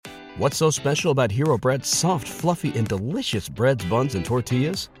What's so special about Hero Bread's soft, fluffy, and delicious breads, buns, and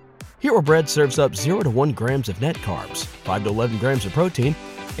tortillas? Hero Bread serves up 0 to 1 grams of net carbs, 5 to 11 grams of protein,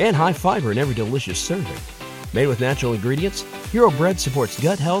 and high fiber in every delicious serving. Made with natural ingredients, Hero Bread supports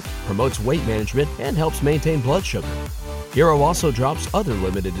gut health, promotes weight management, and helps maintain blood sugar. Hero also drops other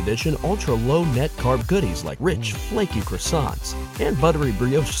limited edition ultra-low net carb goodies like rich, flaky croissants and buttery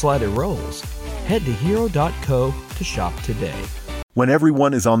brioche slider rolls. Head to hero.co to shop today. When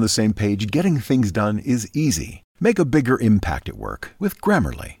everyone is on the same page, getting things done is easy. Make a bigger impact at work with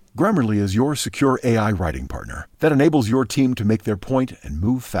Grammarly. Grammarly is your secure AI writing partner that enables your team to make their point and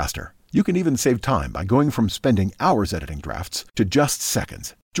move faster. You can even save time by going from spending hours editing drafts to just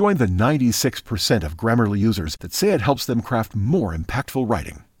seconds. Join the 96% of Grammarly users that say it helps them craft more impactful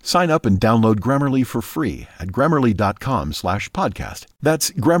writing. Sign up and download Grammarly for free at Grammarly.com/podcast.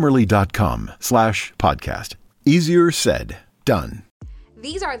 That's Grammarly.com/podcast. Easier said, done.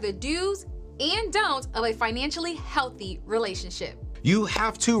 These are the do's and don'ts of a financially healthy relationship. You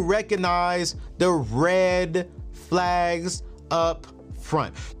have to recognize the red flags up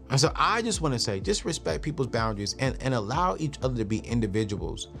front. And so I just want to say, just respect people's boundaries and allow each other to be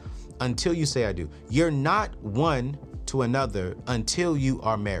individuals until you say I do. You're not one to another until you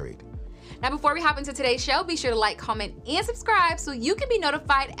are married. Now, before we hop into today's show, be sure to like, comment, and subscribe so you can be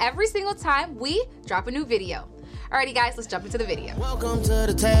notified every single time we drop a new video. Alrighty, guys, let's jump into the video. Welcome to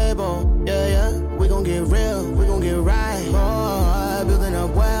the table, yeah. We gon' get real, we gon' get right. Oh, building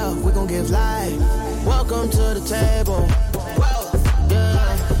up wealth, we gon' give life. Welcome to the table,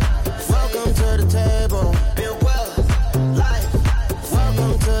 yeah. Welcome to the table, build wealth, life.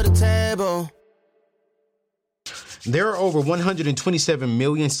 Welcome to the table. There are over 127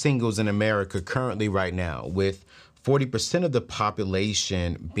 million singles in America currently right now, with 40% of the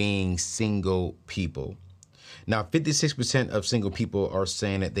population being single people. Now, 56% of single people are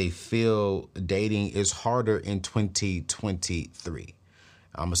saying that they feel dating is harder in 2023.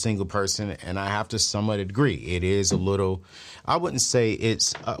 I'm a single person, and I have to somewhat agree. It is a little, I wouldn't say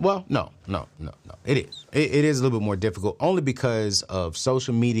it's, no. It is. It is a little bit more difficult, only because of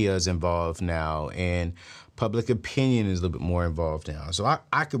social media is involved now, and public opinion is a little bit more involved now. So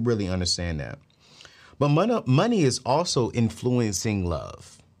I could really understand that. But money is also influencing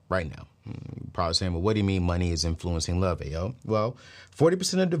love right now. You're probably saying, well, what do you mean money is influencing love, yo? Well,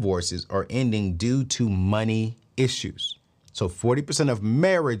 40% of divorces are ending due to money issues. So 40% of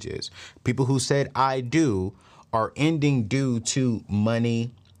marriages, people who said I do, are ending due to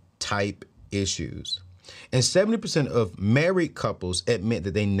money type issues. And 70% of married couples admit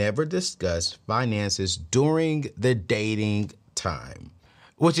that they never discuss finances during the dating time,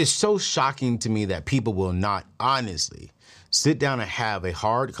 which is so shocking to me that people will not honestly sit down and have a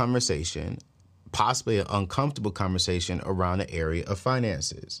hard conversation, possibly an uncomfortable conversation around the area of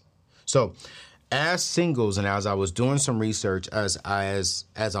finances. So as singles, and as I was doing some research, as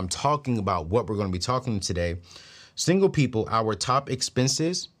I'm talking about what we're going to be talking today, single people, our top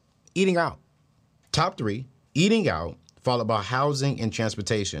expenses, eating out. Top 3, eating out, followed by housing and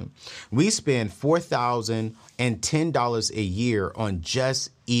transportation. We spend $4,010 a year on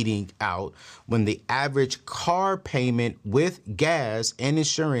just eating out, when the average car payment with gas and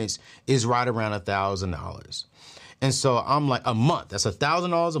insurance is right around $1,000. And so I'm like, a month, that's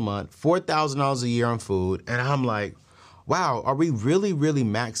 $1,000 a month, $4,000 a year on food. And I'm like, wow, are we really, really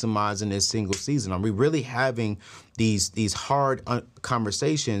maximizing this single season? Are we really having these hard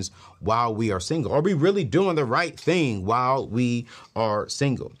conversations while we are single? Are we really doing the right thing while we are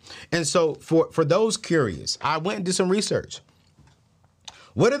single? And so for those curious, I went and did some research.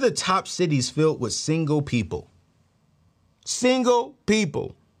 What are the top cities filled with single people? Single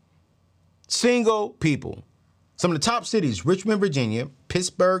people. Single people. Some of the top cities: Richmond, Virginia,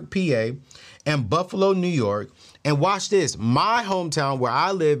 Pittsburgh, PA, and Buffalo, New York. And watch this, my hometown where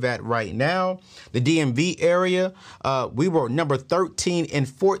I live at right now, the DMV area, we were number 13 and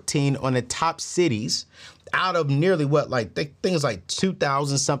 14 on the top cities out of nearly things like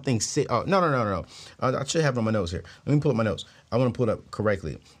 2,000 something. No. I should have it on my notes here. Let me pull up my notes. I want to pull it up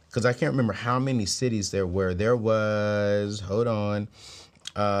correctly because I can't remember how many cities there were. There was,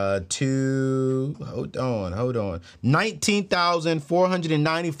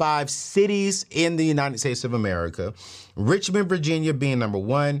 19,495 cities in the United States of America. Richmond, Virginia being number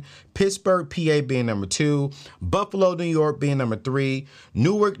 1, Pittsburgh, PA being number 2, Buffalo, New York being number 3,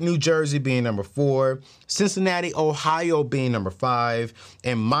 Newark, New Jersey being number 4, Cincinnati, Ohio being number 5,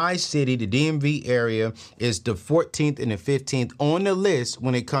 and my city, the DMV area, is the 14th and the 15th on the list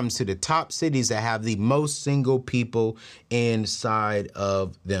when it comes to the top cities that have the most single people inside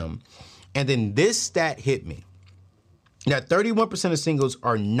of them. And then this stat hit me. Now, 31% of singles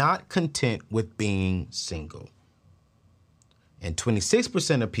are not content with being single. And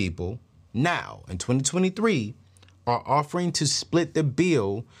 26% of people now in 2023 are offering to split the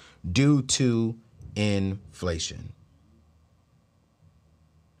bill due to inflation.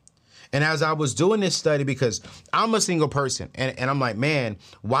 And as I was doing this study, because I'm a single person, and I'm like, man,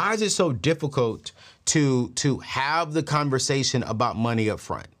 why is it so difficult to have the conversation about money up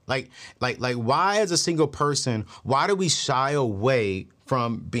front? Like why as a single person, why do we shy away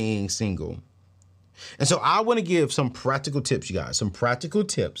from being single? And so I want to give some practical tips, you guys, some practical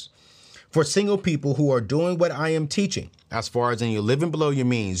tips for single people who are doing what I am teaching, as far as in you're living below your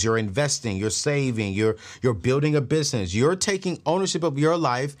means, you're investing, you're saving, you're building a business, you're taking ownership of your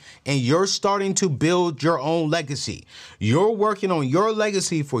life, and you're starting to build your own legacy. You're working on your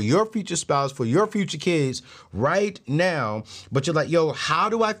legacy for your future spouse, for your future kids right now. But you're like, yo, how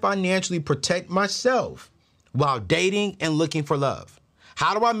do I financially protect myself while dating and looking for love?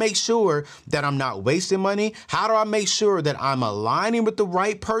 How do I make sure that I'm not wasting money? How do I make sure that I'm aligning with the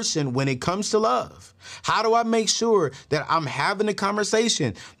right person when it comes to love? How do I make sure that I'm having a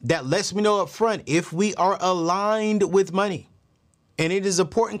conversation that lets me know up front if we are aligned with money? And it is an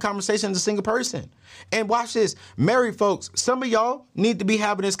important conversation as a single person. And watch this, married folks, some of y'all need to be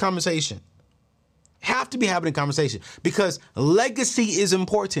having this conversation. Have to be having a conversation because legacy is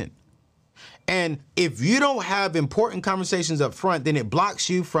important. And if you don't have important conversations up front, then it blocks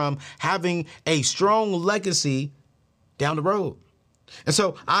you from having a strong legacy down the road. And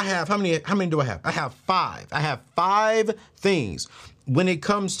so I have, how many do I have? I have 5. I have 5 things when it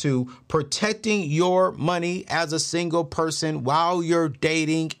comes to protecting your money as a single person while you're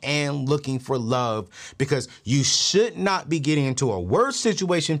dating and looking for love, because you should not be getting into a worse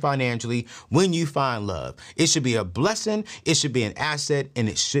situation financially when you find love. It should be a blessing, it should be an asset, and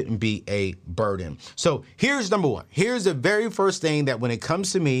it shouldn't be a burden. So here's number 1. Here's the very first thing that when it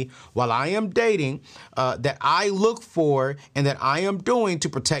comes to me while I am dating, that I look for and that I am doing to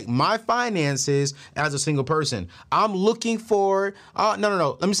protect my finances as a single person. I'm looking for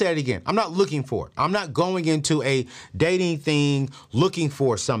no. Let me say that again. I'm not looking for it. I'm not going into a dating thing looking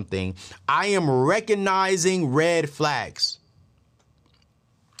for something. I am recognizing red flags.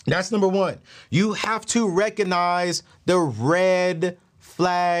 That's number 1. You have to recognize the red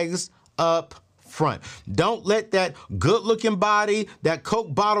flags up front. Don't let that good-looking body, that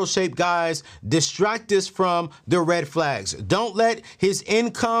Coke bottle shape, guys, distract us from the red flags. Don't let his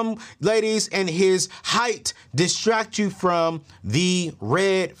income, ladies, and his height distract you from the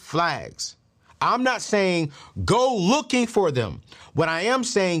red flags. I'm not saying go looking for them. What I am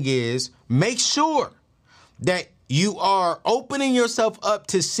saying is make sure that you are opening yourself up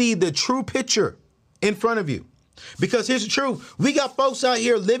to see the true picture in front of you. Because here's the truth. We got folks out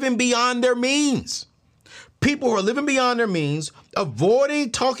here living beyond their means. People who are living beyond their means,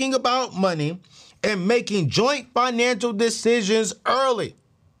 avoiding talking about money and making joint financial decisions early.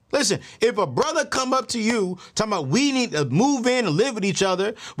 Listen, if a brother come up to you talking about we need to move in and live with each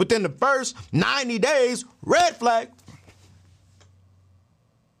other within the first 90 days, red flag.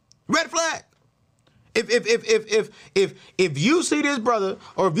 Red flag. If you see this brother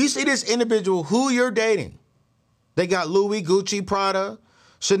or if you see this individual who you're dating, they got Louis, Gucci, Prada,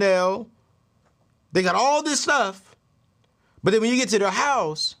 Chanel. They got all this stuff. But then when you get to their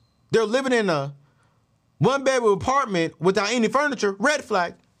house, they're living in a 1-bedroom apartment without any furniture. Red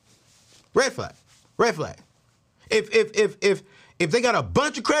flag. Red flag. Red flag. If they got a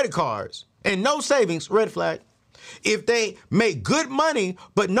bunch of credit cards and no savings, red flag. If they make good money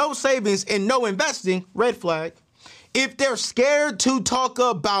but no savings and no investing, red flag. If they're scared to talk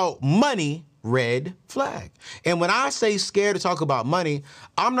about money, red flag. And when I say scared to talk about money,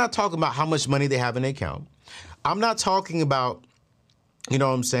 I'm not talking about how much money they have in their account. I'm not talking about, you know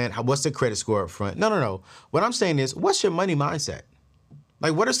what I'm saying, what's the credit score up front. No. What I'm saying is, what's your money mindset?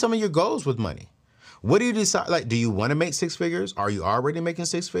 Like, what are some of your goals with money? What do you decide? Like, do you want to make 6 figures? Are you already making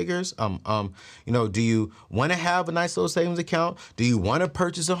 6 figures? Do you want to have a nice little savings account? Do you want to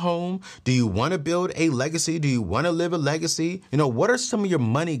purchase a home? Do you want to build a legacy? Do you want to live a legacy? What are some of your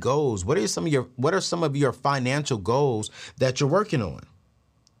money goals? What are some of your financial goals that you're working on?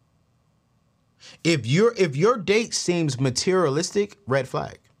 If your date seems materialistic, red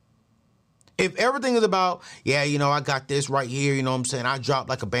flag. If everything is about, I got this right here, you know what I'm saying? I dropped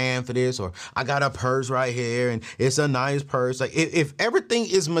like a band for this, or I got a purse right here and it's a nice purse. Like if everything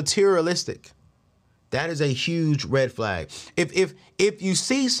is materialistic, that is a huge red flag. If you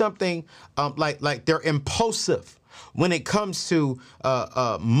see something like they're impulsive when it comes to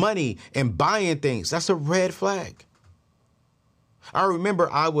money and buying things, that's a red flag. I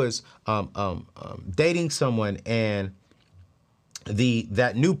remember I was dating someone and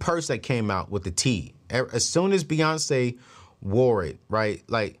that new purse that came out with the T. As soon as Beyonce wore it, right?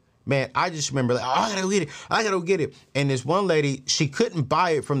 Like, man, I just remember, like, oh, I gotta get it. I gotta go get it. And this one lady, she couldn't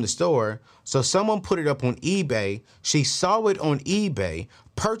buy it from the store, so someone put it up on eBay. She saw it on eBay,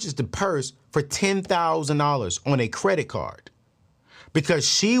 purchased the purse for $10,000 on a credit card because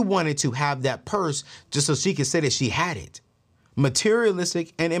she wanted to have that purse just so she could say that she had it.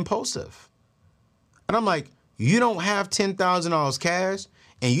 Materialistic and impulsive. And I'm like, you don't have $10,000 cash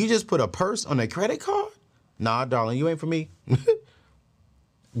and you just put a purse on a credit card? Nah, darling, you ain't for me.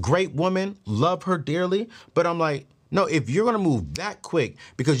 Great woman, love her dearly. But I'm like, no, if you're going to move that quick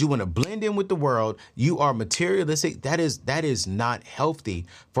because you want to blend in with the world, you are materialistic. That is not healthy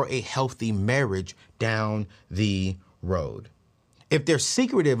for a healthy marriage down the road. If they're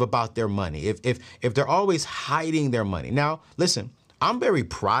secretive about their money, if they're always hiding their money. Now, listen, I'm very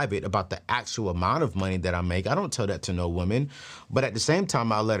private about the actual amount of money that I make. I don't tell that to no woman. But at the same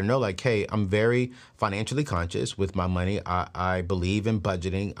time, I'll let her know, like, hey, I'm very financially conscious with my money. I believe in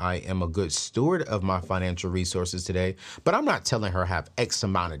budgeting. I am a good steward of my financial resources today. But I'm not telling her I have X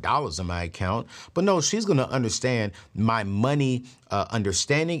amount of dollars in my account. But no, she's going to understand my money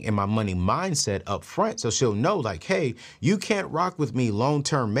understanding and my money mindset up front. So she'll know, like, hey, you can't rock with me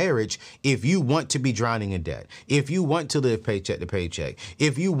long-term marriage if you want to be drowning in debt, if you want to live paycheck to paycheck,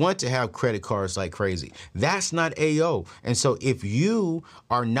 if you want to have credit cards like crazy. That's not AO. And so if you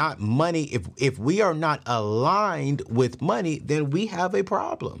are not money, if we are not aligned with money, then we have a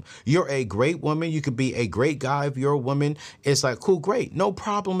problem. You're a great woman. You could be a great guy if you're a woman. It's like, cool, great. No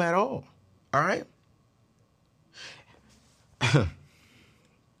problem at all. All right.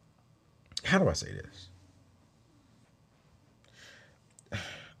 How do I say this?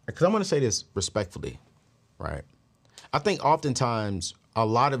 Because I'm going to say this respectfully, right? I think oftentimes a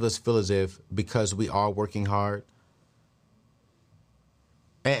lot of us feel as if because we are working hard,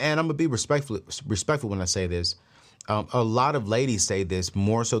 and I'm going to be respectful when I say this, a lot of ladies say this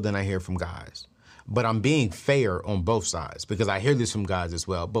more so than I hear from guys. But I'm being fair on both sides because I hear this from guys as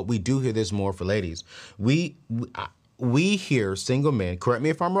well. But we do hear this more for ladies. We hear single men, correct me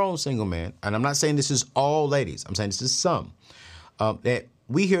if I'm wrong, single men, and I'm not saying this is all ladies. I'm saying this is some. That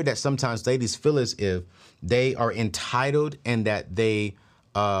we hear that sometimes ladies feel as if they are entitled and that they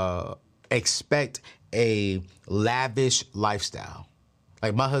expect a lavish lifestyle.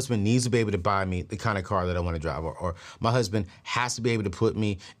 Like my husband needs to be able to buy me the kind of car that I want to drive, or my husband has to be able to put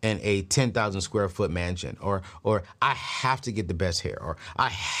me in a 10,000 square foot mansion, or I have to get the best hair, or I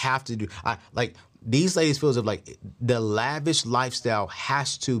have to do, like these ladies feel as if like the lavish lifestyle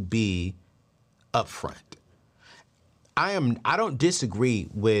has to be upfront. I don't disagree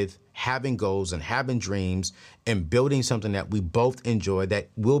with having goals and having dreams and building something that we both enjoy that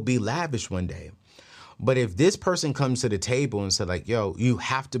will be lavish one day. But if this person comes to the table and said like, yo, you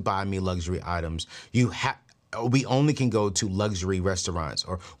have to buy me luxury items, we only can go to luxury restaurants,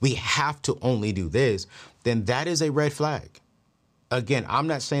 or we have to only do this, then that is a red flag. Again, I'm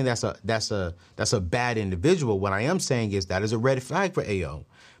not saying that's a bad individual. What I am saying is that is a red flag for AO,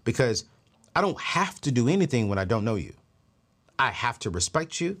 because I don't have to do anything when I don't know you. I have to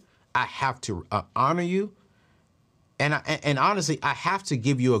respect you. I have to honor you. And honestly, I have to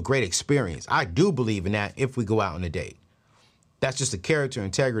give you a great experience. I do believe in that if we go out on a date. That's just the character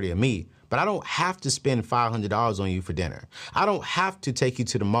integrity of me. But I don't have to spend $500 on you for dinner. I don't have to take you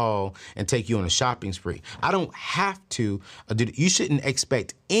to the mall and take you on a shopping spree. I don't have to. You shouldn't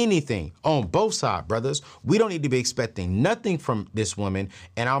expect anything on both sides, brothers. We don't need to be expecting nothing from this woman.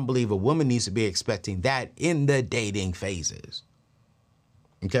 And I don't believe a woman needs to be expecting that in the dating phases.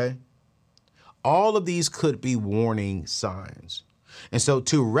 Okay? All of these could be warning signs. And so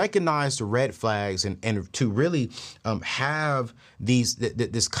to recognize the red flags and to really have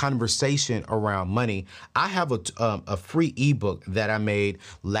this conversation around money, I have a free ebook that I made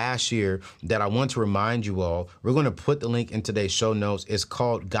last year that I want to remind you all. We're going to put the link in today's show notes. It's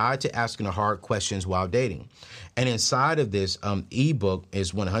called Guide to Asking the Hard Questions While Dating. And inside of this ebook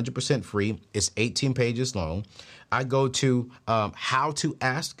is 100% free. It's 18 pages long. I go to how to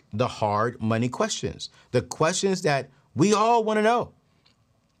ask the hard money questions, the questions that we all want to know.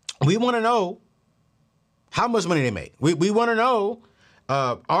 We want to know how much money they make. We want to know,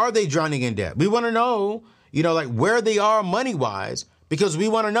 are they drowning in debt? We want to know, like where they are money-wise, because we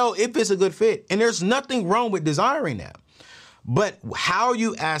want to know if it's a good fit. And there's nothing wrong with desiring that. But how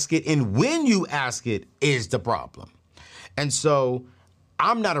you ask it and when you ask it is the problem. And so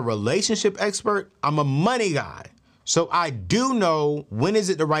I'm not a relationship expert. I'm a money guy. So I do know when is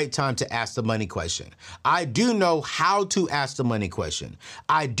it the right time to ask the money question. I do know how to ask the money question.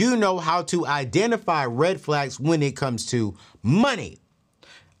 I do know how to identify red flags when it comes to money.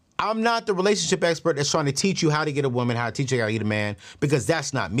 I'm not the relationship expert that's trying to teach you how to get a woman, how to teach you how to get a man, because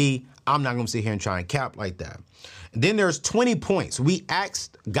that's not me. I'm not going to sit here and try and cap like that. Then there's 20 points. We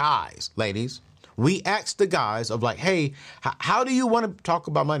asked guys, ladies, we asked the guys of like, hey, how do you want to talk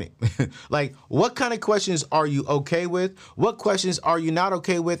about money? Like, what kind of questions are you okay with? What questions are you not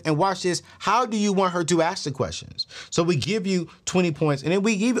okay with? And watch this. How do you want her to ask the questions? So we give you 20 points. And then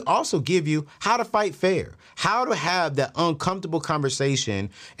we also give you how to fight fair, how to have that uncomfortable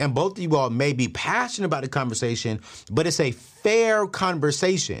conversation. And both of you all may be passionate about the conversation, but it's a fair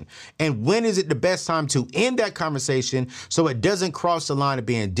conversation. And when is it the best time to end that conversation so it doesn't cross the line of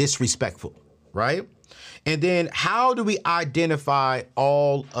being disrespectful? Right? And then how do we identify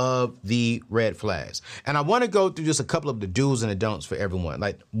all of the red flags? And I want to go through just a couple of the do's and the don'ts for everyone.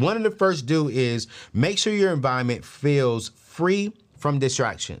 Like, one of the first do is make sure your environment feels free from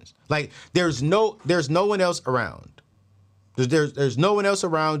distractions. Like, there's no one else around. There's no one else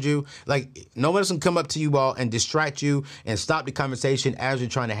around you. Like, no one else can come up to you all and distract you and stop the conversation as you're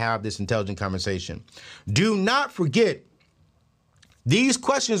trying to have this intelligent conversation. Do not forget, these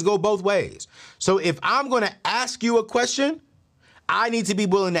questions go both ways. So if I'm going to ask you a question, I need to be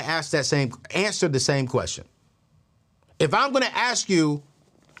willing to answer the same question. If I'm going to ask you,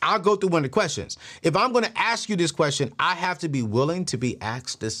 I'll go through one of the questions. If I'm going to ask you this question, I have to be willing to be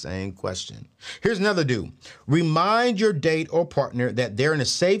asked the same question. Here's another do. Remind your date or partner that they're in a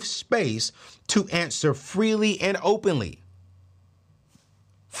safe space to answer freely and openly.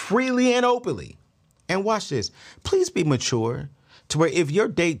 Freely and openly. And watch this. Please be mature to where if your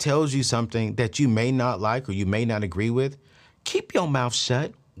date tells you something that you may not like or you may not agree with, keep your mouth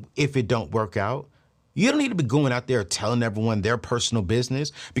shut if it don't work out. You don't need to be going out there telling everyone their personal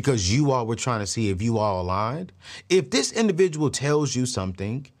business because you all were trying to see if you all aligned. If this individual tells you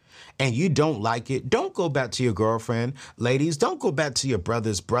something and you don't like it, don't go back to your girlfriend. Ladies, don't go back to your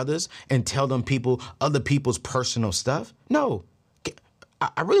brothers and tell them other people's personal stuff. No,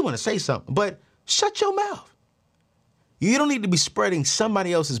 I really want to say something, but shut your mouth. You don't need to be spreading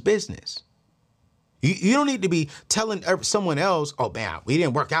somebody else's business. You don't need to be telling someone else, oh, man, we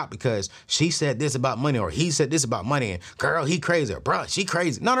didn't work out because she said this about money or he said this about money and girl, he crazy or bruh, she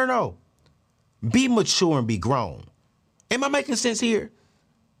crazy. No. Be mature and be grown. Am I making sense here?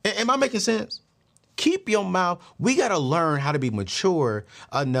 Am I making sense? Keep your mouth. We got to learn how to be mature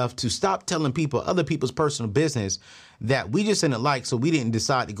enough to stop telling other people's personal business that we just didn't like, so we didn't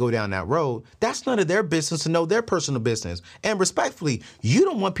decide to go down that road. That's none of their business to know their personal business. And respectfully, you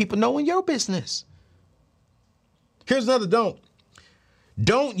don't want people knowing your business. Here's another don't.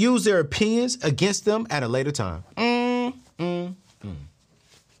 Don't use their opinions against them at a later time.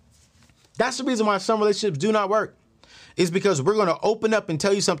 That's the reason why some relationships do not work. It's because we're going to open up and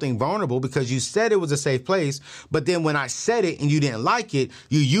tell you something vulnerable because you said it was a safe place, but then when I said it and you didn't like it,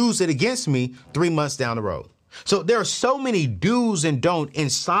 you used it against me 3 months down the road. So there are so many do's and don'ts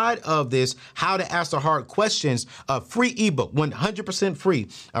inside of this How to Ask the Hard Questions, a free ebook, 100% free.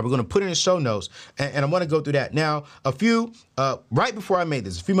 We're going to put it in the show notes, and I want to go through that. Now, right before I made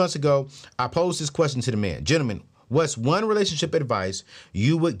this, a few months ago, I posed this question to the men. Gentlemen, what's one relationship advice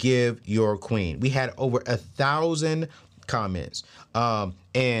you would give your queen? We had over 1,000 comments.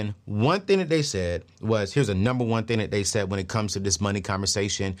 And one thing that they said was, here's a number one thing that they said when it comes to this money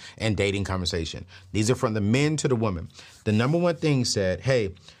conversation and dating conversation. These are from the men to the women. The number one thing said,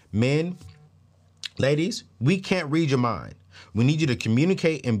 hey, men, ladies, we can't read your mind. We need you to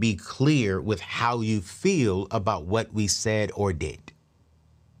communicate and be clear with how you feel about what we said or did.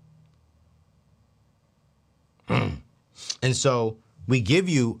 And so we give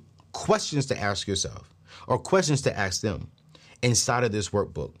you questions to ask yourself or questions to ask them inside of this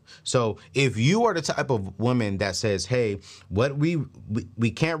workbook. So if you are the type of woman that says, hey, what we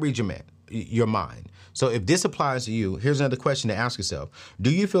can't read your mind. So if this applies to you, here's another question to ask yourself.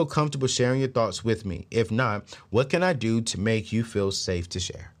 Do you feel comfortable sharing your thoughts with me? If not, what can I do to make you feel safe to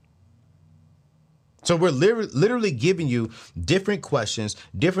share? So we're literally giving you different questions,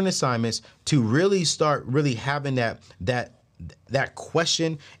 different assignments to really start really having that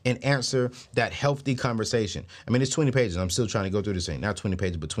question and answer, that healthy conversation. I mean, it's 20 pages. I'm still trying to go through this thing. Not 20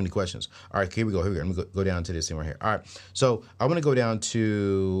 pages, but 20 questions. All right, here we go. I'm going to go down to this thing right here. All right, so I want to go down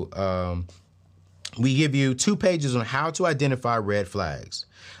to we give you 2 pages on how to identify red flags.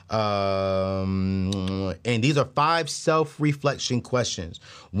 And these are 5 self-reflection questions.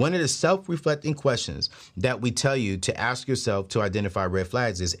 One of the self-reflecting questions that we tell you to ask yourself to identify red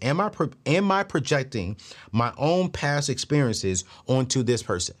flags is, am I projecting my own past experiences onto this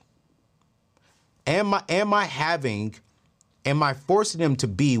person? Am I forcing them to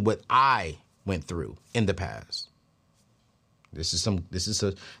be what I went through in the past? This is some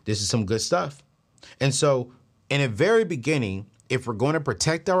good stuff. And so in the very beginning, if we're going to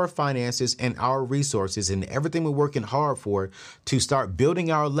protect our finances and our resources and everything we're working hard for to start building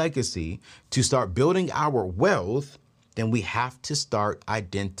our legacy, to start building our wealth, then we have to start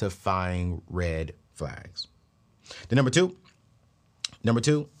identifying red flags. The number two,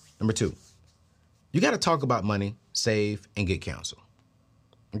 you got to talk about money, save, and get counsel.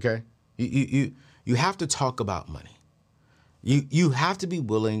 Okay? You have to talk about money. You have to be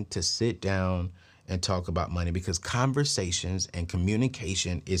willing to sit down and talk about money, because conversations and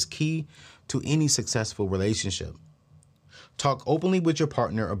communication is key to any successful relationship. Talk openly with your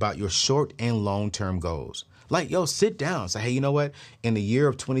partner about your short and long-term goals. Like, sit down. Say, hey, you know what? In the year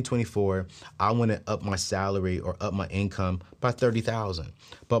of 2024, I want to up my salary or up my income by $30,000.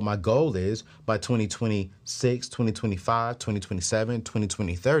 But my goal is by 2026, 2025, 2027,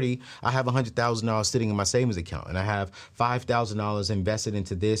 2030, I have $100,000 sitting in my savings account, and I have $5,000 invested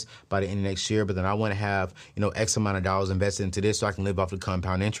into this by the end of next year. But then I want to have, X amount of dollars invested into this so I can live off the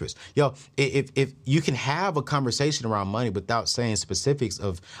compound interest. If you can have a conversation around money without saying specifics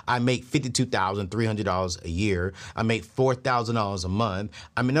of, I make $52,300 a year, I make $4,000 a month.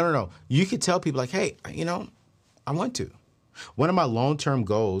 I mean, no. You could tell people like, hey, I want to. One of my long-term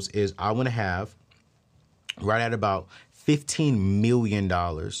goals is I want to have right at about $15 million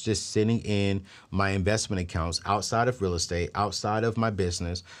just sitting in my investment accounts outside of real estate, outside of my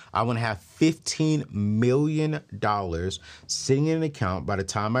business. I want to have $15 million sitting in an account by the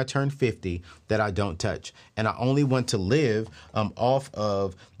time I turn 50 that I don't touch. And I only want to live off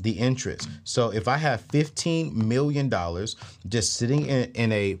of the interest. So if I have $15 million just sitting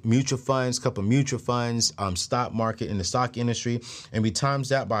in a mutual funds, couple mutual funds, stock market, in the stock industry, and we times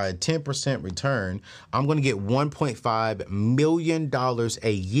that by a 10% return, I'm going to get $1.5 million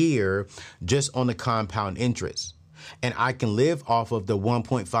a year just on the compound interest. And I can live off of the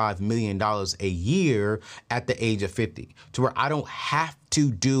 $1.5 million a year at the age of 50, to where I don't have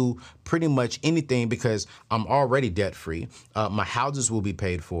to do pretty much anything because I'm already debt free. My houses will be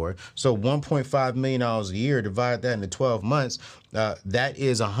paid for. So $1.5 million a year, divide that into 12 months. That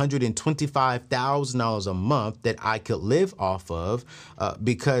is $125,000 a month that I could live off of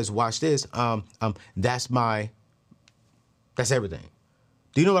because watch this. That's everything.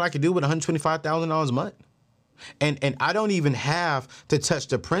 Do you know what I could do with $125,000 a month? And I don't even have to touch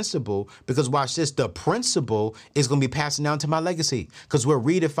the principal, because watch this, the principal is going to be passing down to my legacy, because we're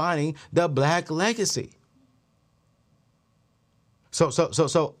redefining the Black legacy.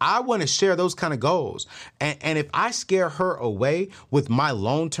 So I want to share those kind of goals. And if I scare her away with my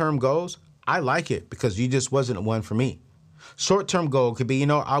long-term goals, I like it, because you just wasn't one for me. Short-term goal could be,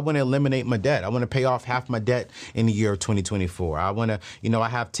 I want to eliminate my debt. I want to pay off half my debt in the year of 2024. I want to, I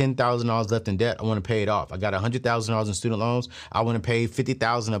have $10,000 left in debt. I want to pay it off. I got $100,000 in student loans. I want to pay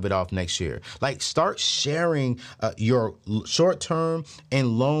 $50,000 of it off next year. Like, start sharing your short-term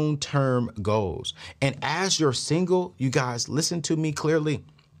and long-term goals. And as you're single, you guys, listen to me clearly.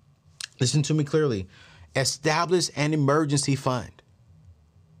 Establish an emergency fund.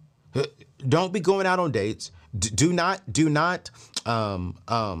 Don't be going out on dates. Do not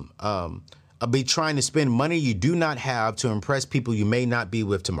be trying to spend money you do not have to impress people you may not be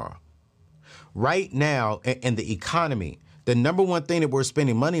with tomorrow. Right now, in the economy, the number one thing that we're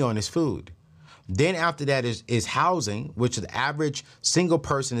spending money on is food. Then after that is housing, which the average single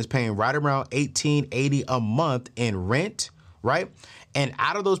person is paying right around $1,880 a month in rent, right? And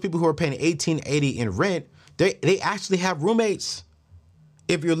out of those people who are paying $1,880 in rent, they actually have roommates.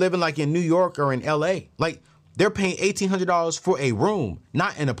 If you're living like in New York or in LA, like, they're paying $1,800 for a room,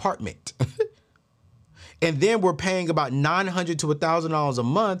 not an apartment. And then we're paying about $900 to $1,000 a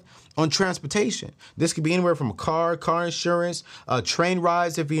month on transportation. This could be anywhere from a car insurance, train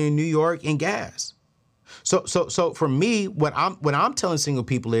rides if you're in New York, and gas. So for me, what I'm telling single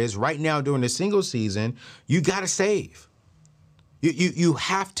people is, right now during the single season, you got to save. You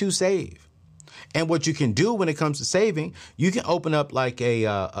have to save. And what you can do when it comes to saving, you can open up like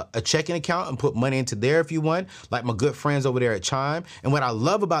a checking account and put money into there if you want, like my good friends over there at Chime. And what I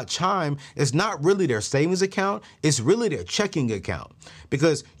love about Chime is not really their savings account, it's really their checking account.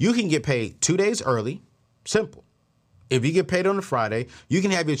 Because you can get paid 2 days early, simple. If you get paid on a Friday, you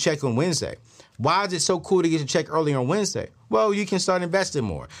can have your check on Wednesday. Why is it so cool to get your check early on Wednesday? Well, you can start investing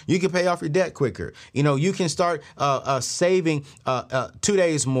more. You can pay off your debt quicker. You can start saving 2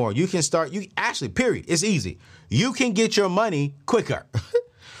 days more. You can start, period. It's easy. You can get your money quicker.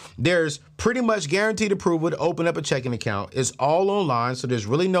 There's pretty much guaranteed approval to open up a checking account. It's all online, so there's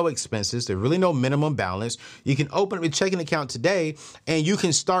really no expenses. There's really no minimum balance. You can open up a checking account today, and you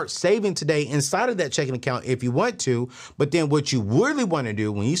can start saving today inside of that checking account if you want to. But then what you really want to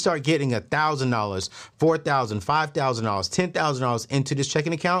do when you start getting $1,000, $4,000, $5,000, $10,000 into this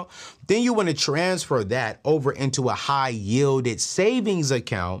checking account, then you want to transfer that over into a high-yielded savings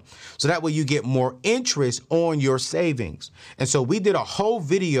account so that way you get more interest on your savings. And so we did a whole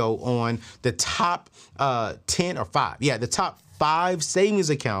video on the top 10 or 5. Yeah, the top 5 savings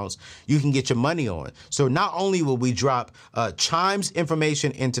accounts you can get your money on. So not only will we drop Chime's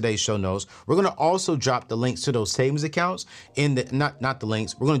information in today's show notes, we're going to also drop the links to those savings accounts in the, not the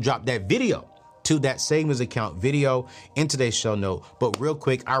links, we're going to drop that video to that savings account video in today's show note. But real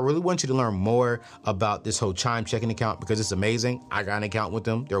quick, I really want you to learn more about this whole Chime checking account because it's amazing. I got an account with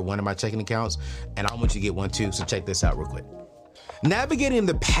them. They're one of my checking accounts, and I want you to get one too. So check this out real quick. Navigating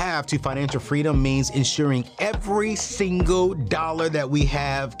the path to financial freedom means ensuring every single dollar that we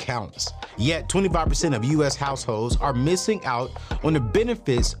have counts. Yet 25% of U.S. households are missing out on the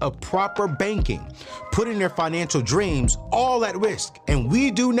benefits of proper banking, putting their financial dreams all at risk. And we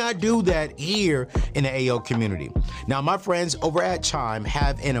do not do that here in the AO community. Now, my friends over at Chime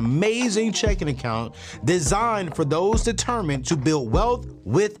have an amazing checking account designed for those determined to build wealth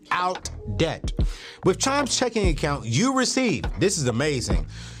without debt. With Chime's checking account, you receive, this is amazing,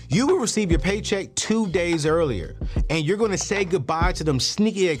 you will receive your paycheck 2 days earlier, and you're going to say goodbye to them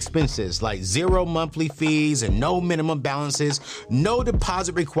sneaky expenses like 0 monthly fees and no minimum balances, no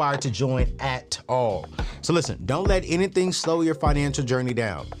deposit required to join at all. So listen, don't let anything slow your financial journey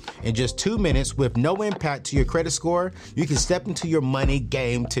down. In just 2 minutes with no impact to your credit score, you can step into your money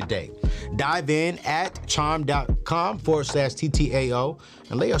game today. Dive in at chime.com/TTAO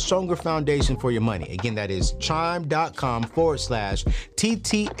and lay a stronger foundation for your money. Again, that is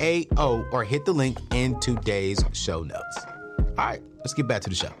chime.com/TTAO or hit the link in today's show notes. All right, let's get back to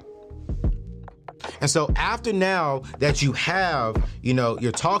the show. And so after now that you have,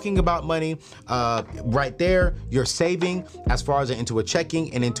 you're talking about money right there, you're saving as far as into a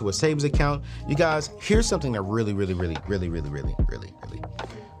checking and into a savings account. You guys, here's something that really want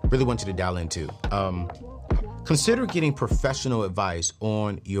you to dial into. Consider getting professional advice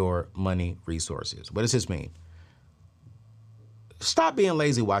on your money resources. What does this mean? Stop being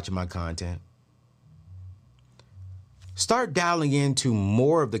lazy watching my content. Start dialing into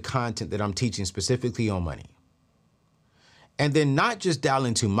more of the content that I'm teaching specifically on money. And then not just dial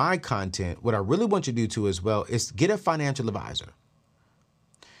into my content, what I really want you to do too as well is get a financial advisor.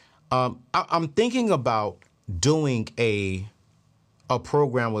 I'm thinking about doing a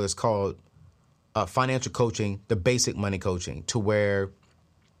program where it's called financial coaching, the basic money coaching, to where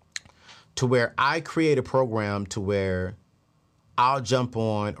I create a program to where I'll jump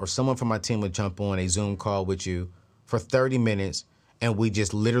on, or someone from my team will jump on a Zoom call with you for 30 minutes, and we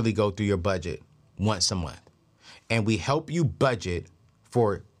just literally go through your budget once a month. And we help you budget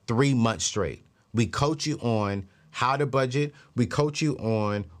for 3 months straight. We coach you on how to budget. We coach you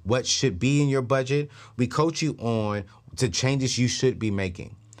on what should be in your budget. We coach you on the changes you should be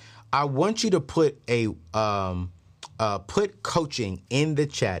making. I want you to put put coaching in the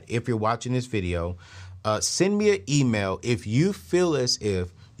chat if you're watching this video. Send me an email if you feel as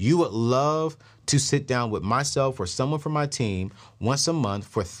if you would love to sit down with myself or someone from my team once a month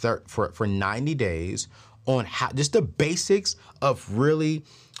for 90 days on how just the basics of really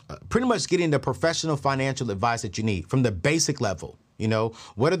pretty much getting the professional financial advice that you need from the basic level.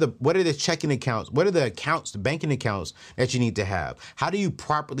 What are the checking accounts? What are the accounts, the banking accounts that you need to have? How do you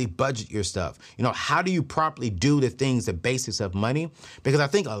properly budget your stuff? How do you properly do the things, the basics of money? Because I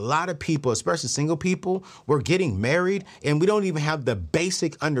think a lot of people, especially single people, we're getting married and we don't even have the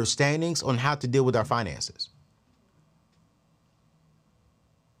basic understandings on how to deal with our finances.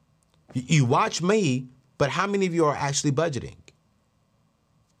 You watch me, but how many of you are actually budgeting?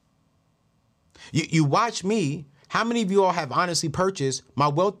 You watch me. How many of you all have honestly purchased my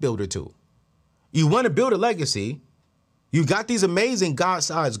wealth builder tool? You want to build a legacy. You got these amazing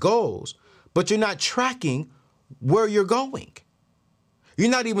God-sized goals, but you're not tracking where you're going. You're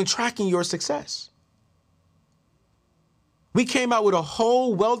not even tracking your success. We came out with a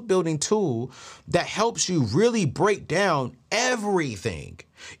whole wealth building tool that helps you really break down everything.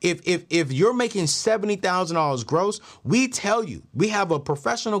 If you're making $70,000 gross, we tell you, we have a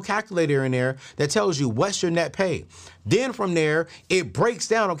professional calculator in there that tells you what's your net pay. Then from there, it breaks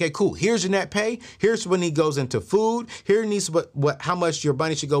down. Okay, cool. Here's your net pay. Here's when it goes into food. Here needs how much your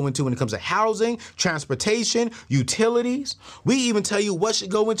money should go into when it comes to housing, transportation, utilities. We even tell you what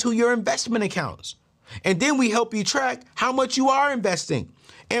should go into your investment accounts. And then we help you track how much you are investing.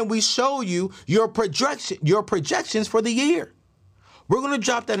 And we show you your projections for the year. We're going to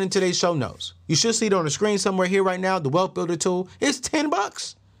drop that in today's show notes. You should see it on the screen somewhere here right now. The Wealth Builder tool. It's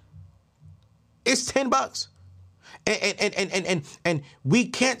 $10. It's $10. And we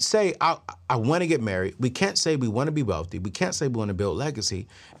can't say, I want to get married. We can't say we want to be wealthy. We can't say we want to build legacy.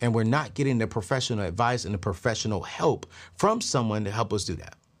 And we're not getting the professional advice and the professional help from someone to help us do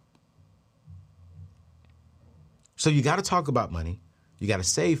that. So you got to talk about money, you got to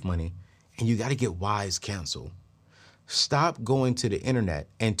save money, and you got to get wise counsel. Stop going to the internet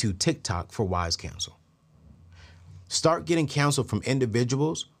and to TikTok for wise counsel. Start getting counsel from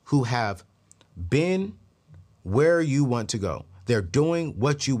individuals who have been where you want to go. They're doing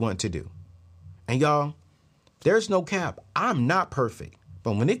what you want to do. And y'all, there's no cap. I'm not perfect.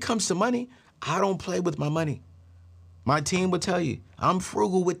 But when it comes to money, I don't play with my money. My team will tell you, I'm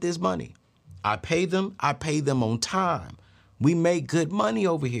frugal with this money. I pay them on time. We make good money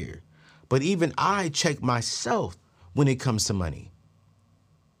over here. But even I check myself when it comes to money.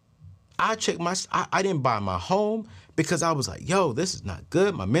 I didn't buy my home because I was like, yo, this is not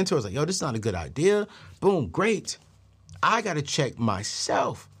good. My mentor was like, yo, this is not a good idea. Boom, great. I got to check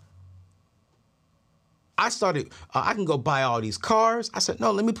myself. I started, I can go buy all these cars. I said,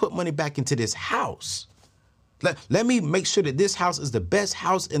 no, let me put money back into this house. Let me make sure that this house is the best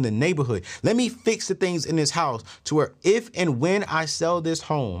house in the neighborhood. Let me fix the things in this house to where if and when I sell this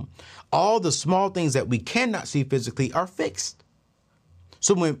home, all the small things that we cannot see physically are fixed.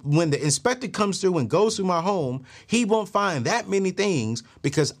 So when the inspector comes through and goes through my home, he won't find that many things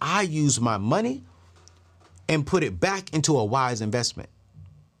because I use my money and put it back into a wise investment.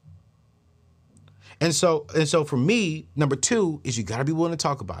 And so for me, number 2 is you got to be willing to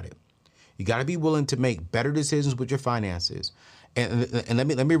talk about it. You got to be willing to make better decisions with your finances. And let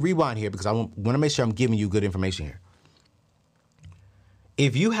me rewind here because I want to make sure I'm giving you good information here.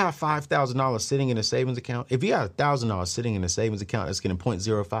 If you have $5,000 sitting in a savings account, if you have $1,000 sitting in a savings account that's getting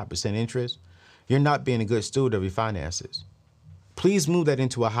 0.05% interest, you're not being a good steward of your finances. Please move that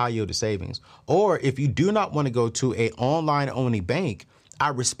into a high yield savings. Or if you do not want to go to an online only bank, I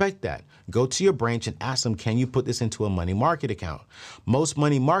respect that. Go to your branch and ask them, can you put this into a money market account? Most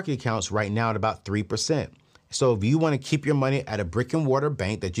money market accounts right now at about 3%. So if you want to keep your money at a brick and mortar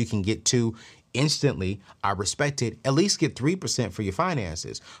bank that you can get to instantly, I respect it. At least get 3% for your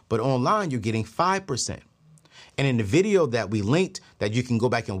finances. But online, you're getting 5%. And in the video that we linked that you can go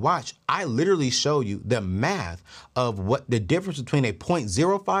back and watch, I literally show you the math of what the difference between a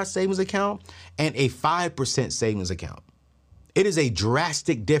 0.05 savings account and a 5% savings account. It is a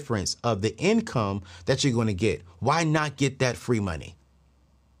drastic difference of the income that you're going to get. Why not get that free money?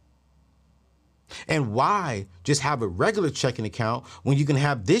 And why just have a regular checking account when you can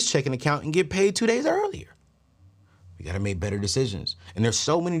have this checking account and get paid 2 days earlier? You got to make better decisions. And there's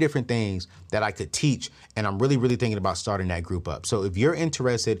so many different things that I could teach. And I'm really, really thinking about starting that group up. So if you're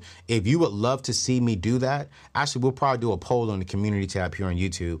interested, if you would love to see me do that, actually, we'll probably do a poll on the community tab here on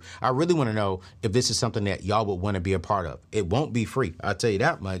YouTube. I really want to know if this is something that y'all would want to be a part of. It won't be free, I'll tell you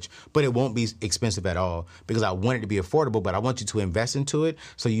that much, but it won't be expensive at all because I want it to be affordable, but I want you to invest into it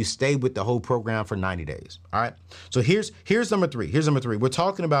so you stay with the whole program for 90 days. All right. So here's number 3. We're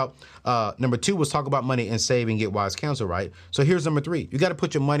talking about number 2 was talk about money and saving, get wise counsel, right? So here's number 3. You got to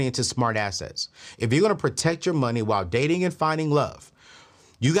put your money into smart assets. If you're going to protect your money while dating and finding love,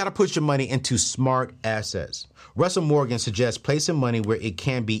 you got to put your money into smart assets. Russell Morgan suggests placing money where it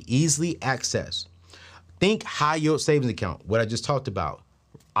can be easily accessed. Think high yield savings account, what I just talked about,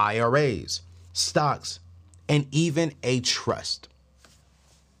 IRAs, stocks, and even a trust.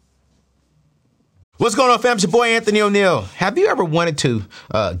 What's going on, fam? It's your boy, Anthony ONeal. Have you ever wanted to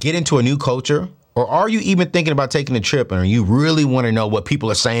get into a new culture? Or are you even thinking about taking a trip and you really want to know what people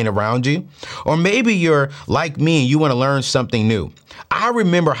are saying around you? Or maybe you're like me and you want to learn something new. I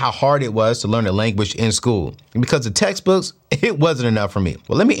remember how hard it was to learn a language in school. And because the textbooks, it wasn't enough for me.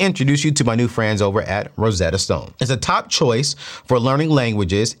 Well, let me introduce you to my new friends over at Rosetta Stone. It's a top choice for learning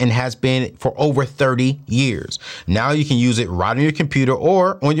languages and has been for over 30 years. Now you can use it right on your computer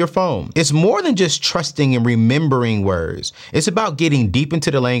or on your phone. It's more than just trusting and remembering words. It's about getting deep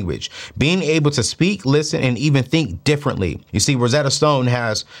into the language, being able to speak, listen, and even think differently. You see, Rosetta Stone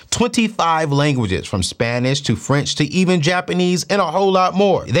has 25 languages, from Spanish to French to even Japanese and a whole lot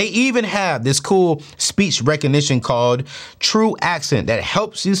more. They even have this cool speech recognition called True Accent that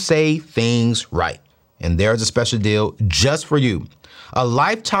helps you say things right. And there's a special deal just for you. A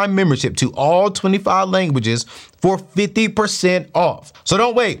lifetime membership to all 25 languages for 50% off. So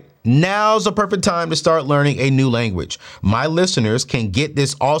don't wait. Now's the perfect time to start learning a new language. My listeners can get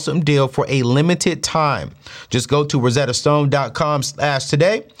this awesome deal for a limited time. Just go to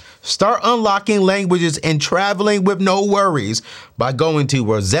rosettastone.com/today. Start unlocking languages and traveling with no worries by going to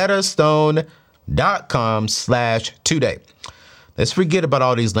rosettastone.com/today. Let's forget about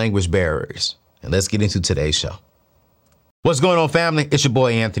all these language barriers and let's get into today's show. What's going on, family? It's your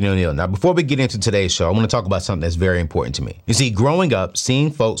boy, Anthony ONeal. Now, before we get into today's show, I want to talk about something that's very important to me. You see, growing up,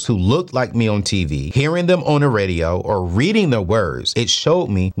 seeing folks who looked like me on TV, hearing them on the radio, or reading their words, it showed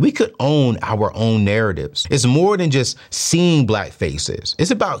me we could own our own narratives. It's more than just seeing black faces.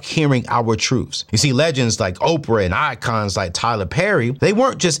 It's about hearing our truths. You see, legends like Oprah and icons like Tyler Perry, they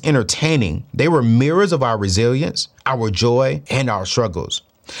weren't just entertaining. They were mirrors of our resilience, our joy, and our struggles.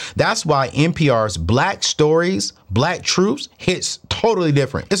 That's why NPR's Black Stories, Black Truths hits totally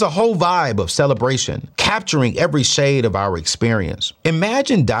different. It's a whole vibe of celebration, capturing every shade of our experience.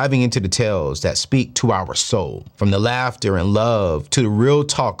 Imagine diving into the tales that speak to our soul, from the laughter and love to the real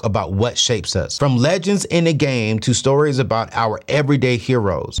talk about what shapes us, from legends in the game to stories about our everyday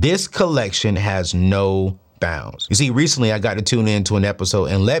heroes. This collection has no bounds. You see, recently I got to tune into an episode,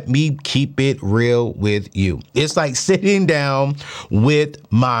 and let me keep it real with you. It's like sitting down with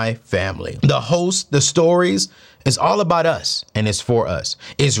my family. The host, the stories, it's all about us and it's for us.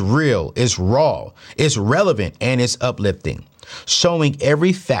 It's real, it's raw, it's relevant, and it's uplifting, showing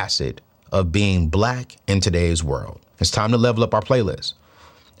every facet of being black in today's world. It's time to level up our playlist.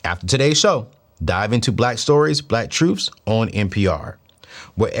 After today's show, dive into Black Stories, Black Truths on NPR.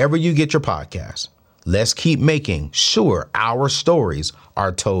 Wherever you get your podcasts, let's keep making sure our stories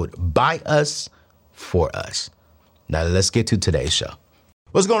are told by us, for us. Now let's get to today's show.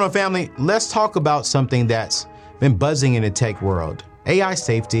 What's going on, family? Let's talk about something that's been buzzing in the tech world: AI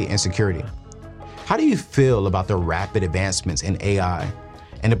safety and security. How do you feel about the rapid advancements in AI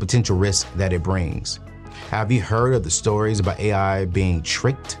and the potential risk that it brings? Have you heard of the stories about AI being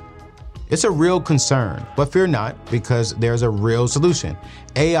tricked? It's a real concern, but fear not, because there's a real solution: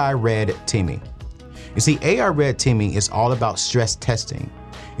 AI red teaming. You see, AI red teaming is all about stress testing.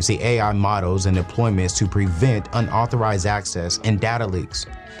 You see, AI models and deployments to prevent unauthorized access and data leaks.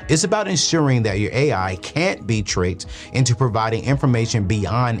 It's about ensuring that your AI can't be tricked into providing information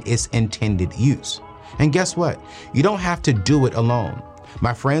beyond its intended use. And guess what? You don't have to do it alone.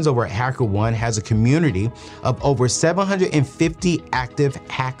 My friends over at HackerOne has a community of over 750 active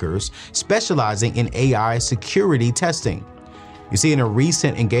hackers specializing in AI security testing. You see, in a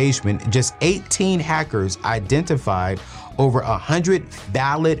recent engagement, just 18 hackers identified over 100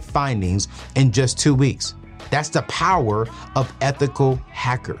 valid findings in just 2 weeks. That's the power of ethical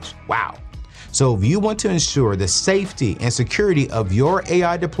hackers. Wow. So if you want to ensure the safety and security of your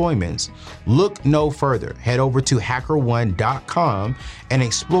AI deployments, look no further. Head over to hackerone.com and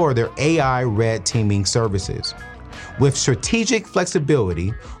explore their AI red teaming services. With strategic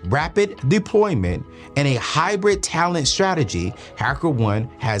flexibility, rapid deployment, and a hybrid talent strategy, HackerOne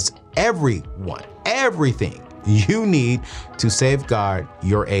has everything you need to safeguard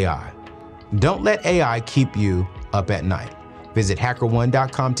your AI. Don't let AI keep you up at night. Visit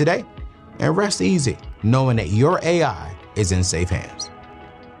hackerone.com today and rest easy, knowing that your AI is in safe hands.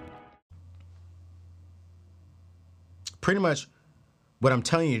 Pretty much what I'm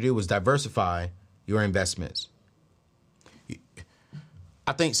telling you to do is diversify your investments.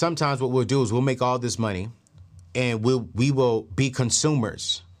 I think sometimes what we'll do is we'll make all this money and we will be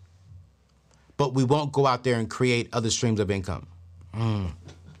consumers, but we won't go out there and create other streams of income.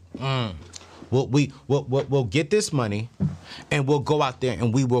 We'll get this money and we'll go out there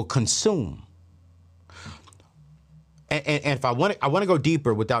and we will consume. And if I want to go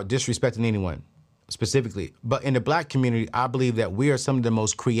deeper without disrespecting anyone specifically, but in the black community, I believe that we are some of the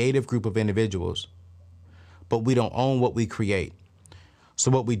most creative group of individuals, but we don't own what we create. So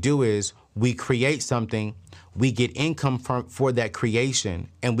what we do is we create something, we get income for that creation,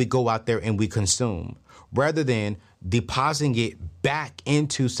 and we go out there and we consume, rather than depositing it back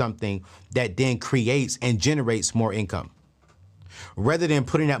into something that then creates and generates more income. rather than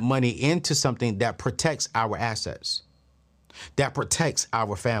putting that money into something that protects our assets, that protects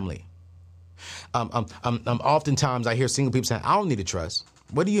our family. Oftentimes I hear single people saying, I don't need a trust.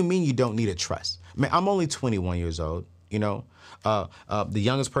 What do you mean you don't need a trust? Man, I'm only 21 years old, you know. The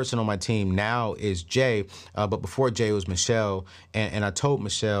youngest person on my team now is Jay, but before Jay was Michelle. And I told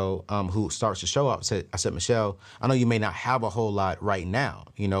Michelle, who starts the show up, I said, Michelle, I know you may not have a whole lot right now,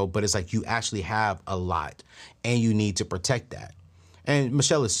 you know, but it's like you actually have a lot and you need to protect that. And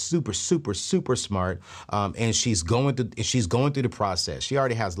Michelle is super, super, super smart, and she's going through the process. She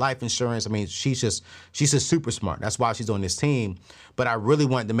already has life insurance. I mean, she's just super smart. That's why she's on this team. But I really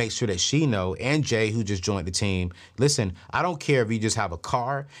wanted to make sure that she know, and Jay, who just joined the team, listen, I don't care if you just have a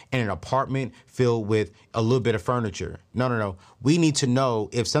car and an apartment filled with a little bit of furniture. No. We need to know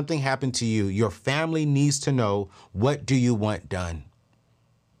if something happened to you, your family needs to know, what do you want done?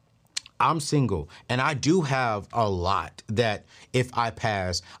 I'm single, and I do have a lot that if I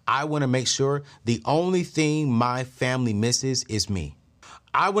pass, I want to make sure the only thing my family misses is me.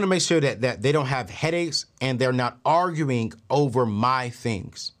 I want to make sure that they don't have headaches and they're not arguing over my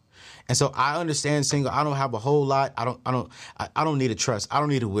things. And so I understand single. I don't have a whole lot. I don't need a trust. I don't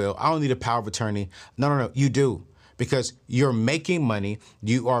need a will. I don't need a power of attorney. No. You do. Because you're making money.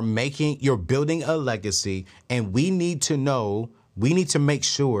 You're building a legacy, and we need to make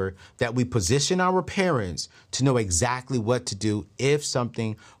sure that we position our parents to know exactly what to do if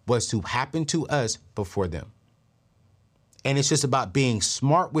something was to happen to us before them. And it's just about being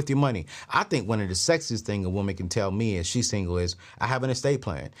smart with your money. I think one of the sexiest things a woman can tell me if she's single is, I have an estate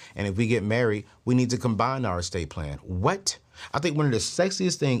plan. And if we get married, we need to combine our estate plan. What? I think one of the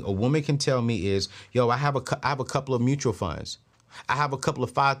sexiest things a woman can tell me is, yo, I have a couple of mutual funds. I have a couple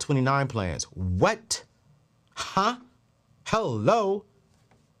of 529 plans. What? Huh? Hello?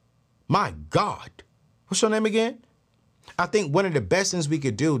 My God. What's your name again? I think one of the best things we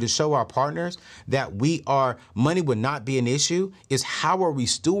could do to show our partners that money would not be an issue is how are we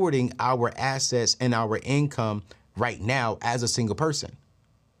stewarding our assets and our income right now as a single person.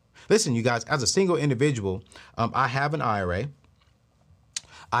 Listen, you guys, as a single individual, I have an IRA.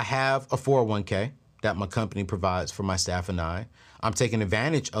 I have a 401k that my company provides for my staff and I. I'm taking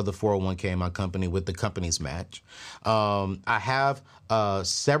advantage of the 401k in my company with the company's match. I have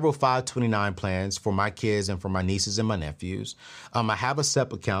several 529 plans for my kids and for my nieces and my nephews. I have a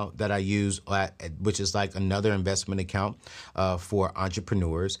SEP account that I use, which is like another investment account for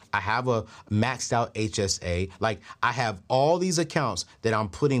entrepreneurs. I have a maxed out HSA. Like, I have all these accounts that I'm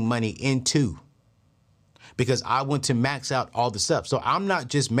putting money into, because I want to max out all the stuff. So I'm not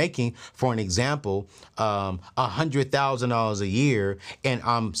just making, for an example, $100,000 a year and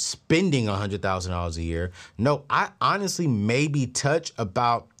I'm spending $100,000 a year. No, I honestly maybe touch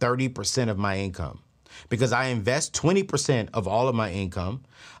about 30% of my income, because I invest 20% of all of my income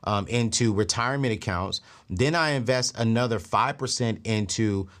into retirement accounts. Then I invest another 5%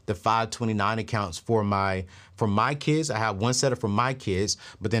 into the 529 accounts for my kids. I have one set up for my kids,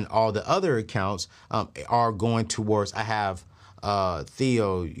 but then all the other accounts are going towards, I have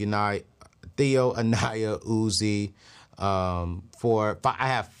Theo, Anaya, Uzi, I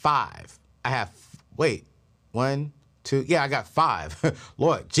have five. I got five.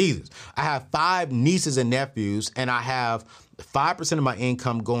 Lord Jesus. I have 5 nieces and nephews, and I have 5% of my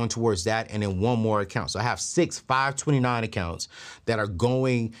income going towards that, and then one more account. So I have 6 529 accounts that are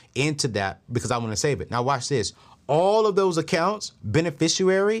going into that because I want to save it. Now watch this. All of those accounts,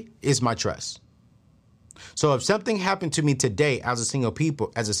 beneficiary is my trust. So if something happened to me today as a single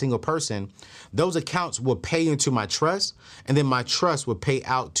person, those accounts will pay into my trust, and then my trust will pay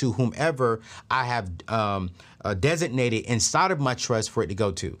out to whomever I have designated inside of my trust for it to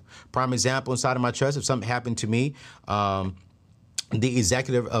go to. Prime example, inside of my trust, if something happened to me, the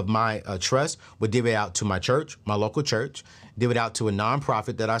executive of my trust would divvy it out to my church, my local church, divvy it out to a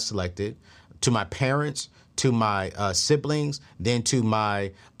nonprofit that I selected, to my parents, to my siblings, then to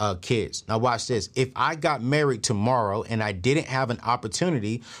my kids. Now watch this. If I got married tomorrow and I didn't have an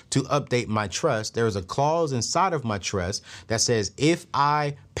opportunity to update my trust, there is a clause inside of my trust that says if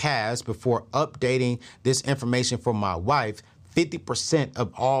I pass before updating this information for my wife, 50%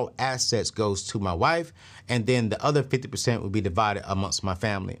 of all assets goes to my wife, and then the other 50% will be divided amongst my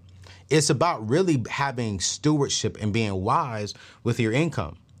family. It's about really having stewardship and being wise with your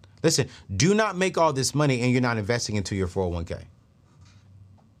income. Listen, do not make all this money and you're not investing into your 401k.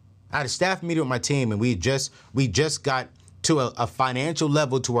 I had a staff meeting with my team, and we just got to a financial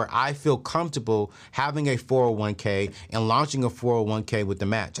level to where I feel comfortable having a 401k and launching a 401k with the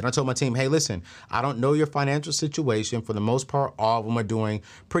match. And I told my team, hey, listen, I don't know your financial situation. For the most part, all of them are doing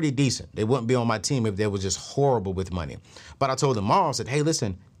pretty decent. They wouldn't be on my team if they were just horrible with money. But I told them all, I said, hey,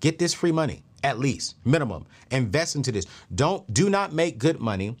 listen, get this free money, at least, minimum. Invest into this. Do not make good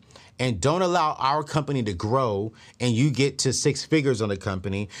money. And don't allow our company to grow and you get to 6 figures on the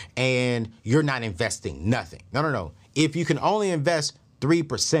company and you're not investing nothing. No. If you can only invest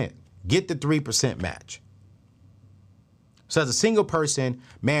 3%, get the 3% match. So as a single person,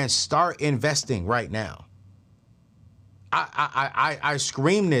 man, start investing right now. I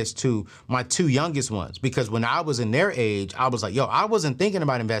scream this to my 2 youngest ones because when I was in their age, I was like, yo, I wasn't thinking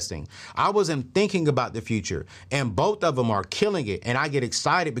about investing. I wasn't thinking about the future. And both of them are killing it. And I get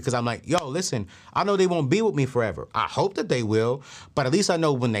excited because I'm like, yo, listen, I know they won't be with me forever. I hope that they will. But at least I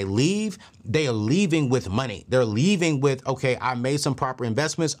know when they leave, they are leaving with money. They're leaving with, okay, I made some proper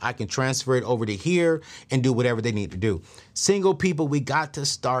investments. I can transfer it over to here and do whatever they need to do. Single people, we got to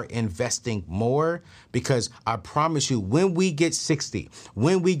start investing more because I promise you, when we get 60,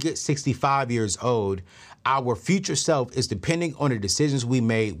 when we get 65 years old, our future self is depending on the decisions we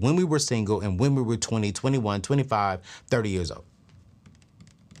made when we were single and when we were 20, 21, 25, 30 years old.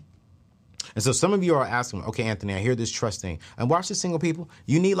 And so some of you are asking, okay, Anthony, I hear this trust thing. And watch this, single people,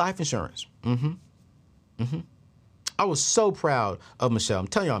 you need life insurance. I was so proud of Michelle. I'm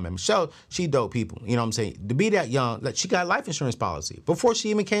telling y'all, man, Michelle, she dope people. You know what I'm saying? To be that young, like, she got a life insurance policy before she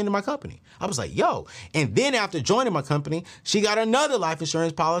even came to my company. I was like, yo. And then after joining my company, she got another life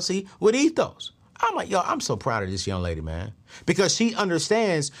insurance policy with Ethos. I'm like, yo, I'm so proud of this young lady, man. Because she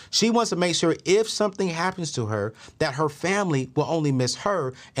understands, she wants to make sure if something happens to her, that her family will only miss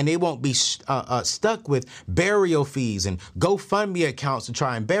her and they won't be stuck with burial fees and GoFundMe accounts to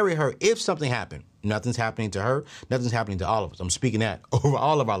try and bury her if something happened. Nothing's happening to her. Nothing's happening to all of us. I'm speaking that over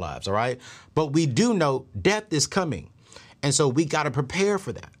all of our lives, all right? But we do know death is coming. And so we got to prepare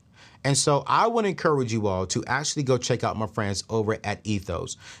for that. And so I want to encourage you all to actually go check out my friends over at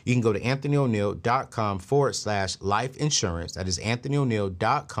Ethos. You can go to anthonyoneal.com/life insurance. That is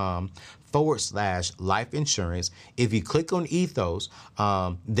anthonyoneal.com/life insurance. If you click on Ethos,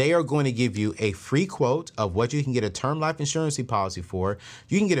 they are going to give you a free quote of what you can get a term life insurance policy for.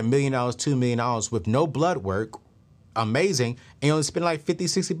 You can get $1 million, $2 million with no blood work. Amazing. And you only spend like $50,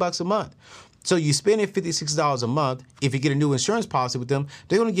 $60 a month. So you spending $50, $60 a month. If you get a new insurance policy with them,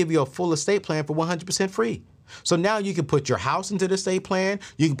 they're going to give you a full estate plan for 100% free. So now you can put your house into the estate plan.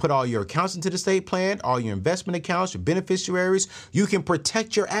 You can put all your accounts into the estate plan, all your investment accounts, your beneficiaries. You can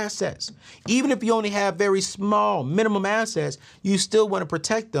protect your assets. Even if you only have very small minimum assets, you still want to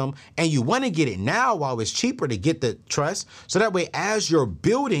protect them. And you want to get it now while it's cheaper to get the trust. So that way, as you're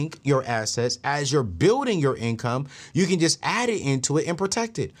building your assets, as you're building your income, you can just add it into it and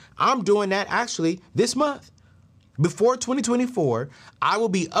protect it. I'm doing that actually this month. Before 2024, I will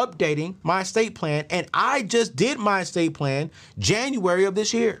be updating my estate plan, and I just did my estate plan January of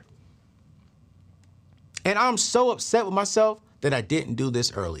this year. And I'm so upset with myself that I didn't do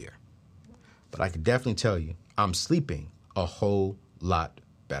this earlier. But I can definitely tell you, I'm sleeping a whole lot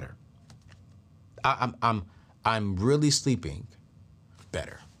better. I'm really sleeping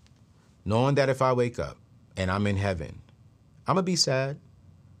better, knowing that if I wake up and I'm in heaven, I'm gonna be sad,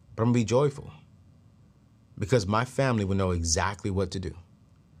 but I'm gonna be joyful. Because my family will know exactly what to do.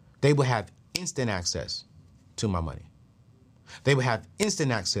 They will have instant access to my money. They will have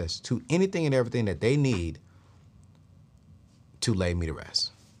instant access to anything and everything that they need to lay me to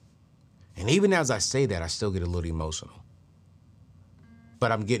rest. And even as I say that, I still get a little emotional.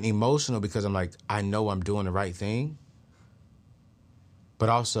 But I'm getting emotional because I'm like, I know I'm doing the right thing. But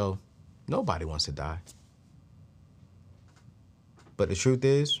also, nobody wants to die. But the truth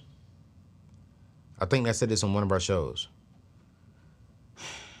is, I think I said this on one of our shows.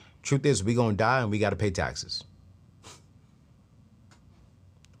 Truth is, we gonna die and we gotta pay taxes.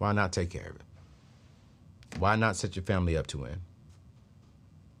 Why not take care of it? Why not set your family up to win?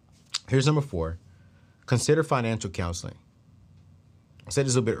 Here's number 4. Consider financial counseling. I said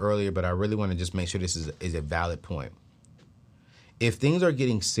this a little bit earlier, but I really want to just make sure this is a valid point. If things are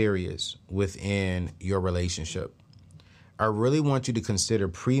getting serious within your relationship, I really want you to consider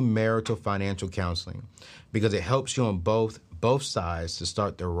premarital financial counseling because it helps you on both sides to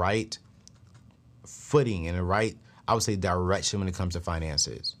start the right footing and the right, I would say, direction when it comes to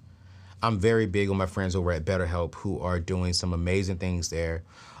finances. I'm very big on my friends over at BetterHelp who are doing some amazing things there.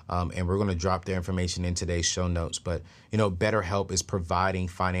 And we're going to drop their information in today's show notes. But, you know, BetterHelp is providing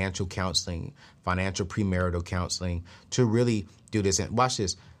financial counseling, financial premarital counseling to really do this. And watch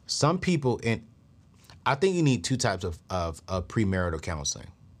this. Some people I think you need two types of premarital counseling.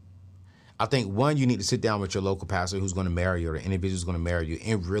 I think one, you need to sit down with your local pastor who's going to marry you or the individual who's going to marry you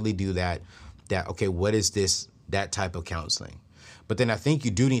and really do that, okay, what is that type of counseling? But then I think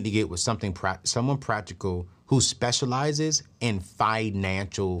you do need to get with someone practical who specializes in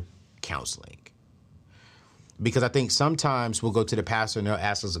financial counseling. Because I think sometimes we'll go to the pastor and they'll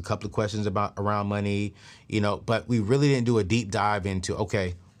ask us a couple of questions around money, but we really didn't do a deep dive into,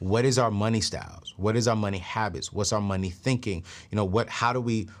 okay, what is our money styles? What is our money habits? What's our money thinking? How do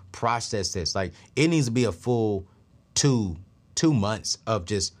we process this? Like, it needs to be a full 2 months of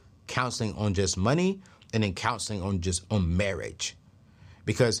just counseling on just money and then counseling on marriage.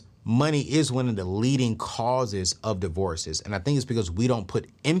 Because money is one of the leading causes of divorces. And I think it's because we don't put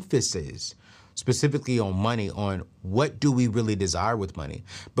emphasis specifically on money, on what do we really desire with money.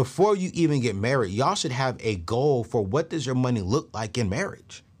 Before you even get married, y'all should have a goal for what does your money look like in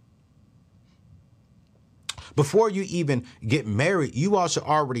marriage. Before you even get married, you all should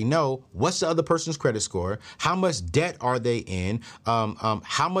already know what's the other person's credit score, how much debt are they in,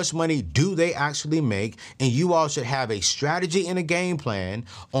 how much money do they actually make, and you all should have a strategy and a game plan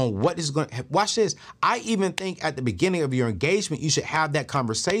on what is going to, watch this. I even think at the beginning of your engagement, you should have that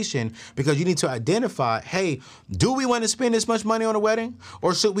conversation because you need to identify, hey, do we want to spend this much money on a wedding?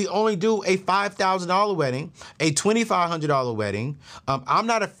 Or should we only do a $5,000 wedding, a $2,500 wedding? I'm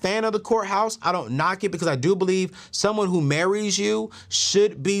not a fan of the courthouse. I don't knock it because I do believe someone who marries you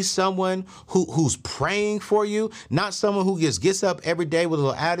should be someone who's praying for you, not someone who just gets up every day with a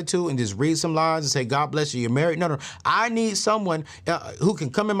little attitude and just reads some lines and say, God bless you, you're married. No. I need someone who can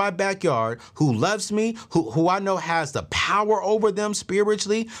come in my backyard, who loves me, who I know has the power over them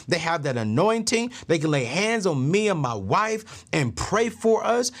spiritually. They have that anointing. They can lay hands on me and my wife and pray for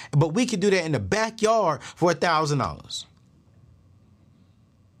us. But we can do that in the backyard for $1,000.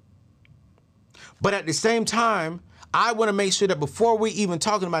 But at the same time, I want to make sure that before we even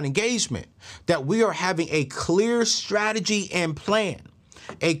talking about engagement, that we are having a clear strategy and plan.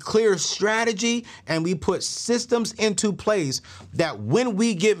 A clear strategy, and we put systems into place that when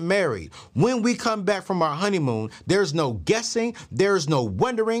we get married, when we come back from our honeymoon, there's no guessing, there's no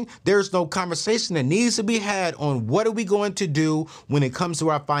wondering, there's no conversation that needs to be had on what are we going to do when it comes to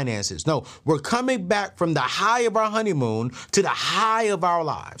our finances. No, we're coming back from the high of our honeymoon to the high of our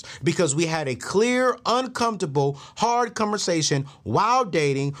lives because we had a clear, uncomfortable, hard conversation while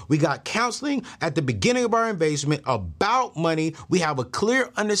dating. We got counseling at the beginning of our engagement about money. We have a clear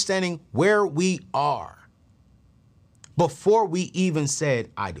understanding where we are before we even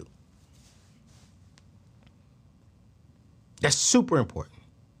said I do. That's super important.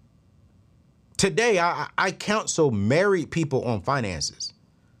 Today, I counsel married people on finances.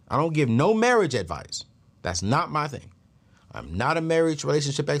 I don't give no marriage advice. That's not my thing. I'm not a marriage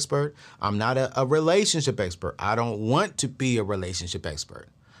relationship expert. I'm not a relationship expert. I don't want to be a relationship expert.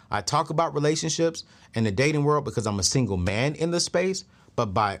 I talk about relationships in the dating world because I'm a single man in the space.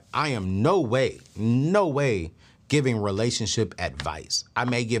 But I am no way giving relationship advice. I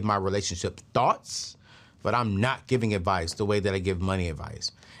may give my relationship thoughts, but I'm not giving advice the way that I give money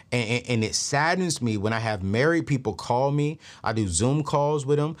advice. And it saddens me when I have married people call me. I do Zoom calls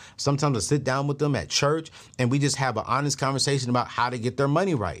with them. Sometimes I sit down with them at church and we just have an honest conversation about how to get their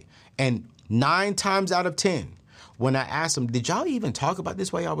money right. And 9 times out of 10, when I ask them, did y'all even talk about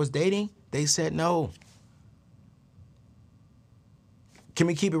this while y'all was dating? They said no. Can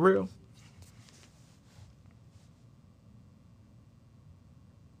we keep it real?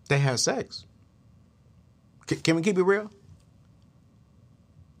 They had sex. Can we keep it real?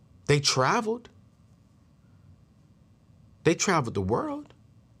 They traveled. They traveled the world.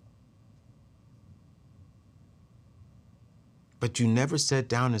 But you never sat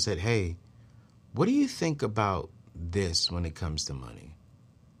down and said, hey, what do you think about this when it comes to money?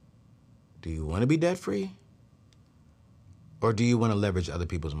 Do you want to be debt-free? Or do you want to leverage other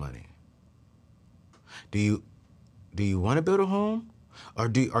people's money? Do you want to build a home?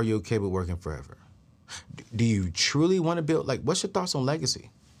 Or are you okay with working forever? Do you truly want to build, what's your thoughts on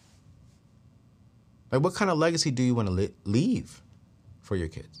legacy? What kind of legacy do you want to leave for your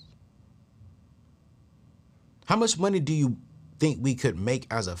kids? How much money do you think we could make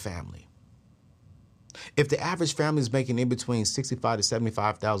as a family? If the average family is making in between $65,000 to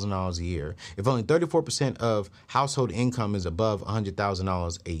 $75,000 a year, if only 34% of household income is above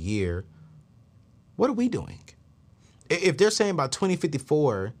 $100,000 a year, what are we doing? If they're saying by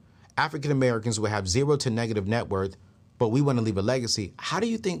 2054, African Americans will have zero to negative net worth, but we want to leave a legacy, how do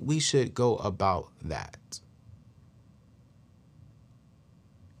you think we should go about that?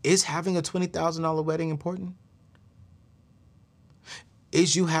 Is having a $20,000 wedding important?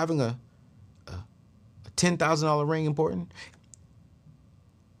 Is you having a $10,000 ring important?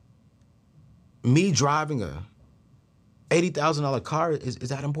 Me driving a $80,000 car, is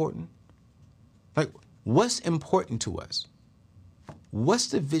that important? Like, what's important to us? What's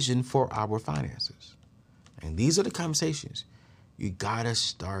the vision for our finances? And these are the conversations you gotta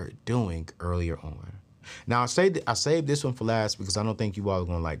start doing earlier on. Now, I saved this one for last because I don't think you all are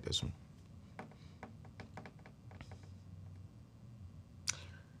gonna like this one.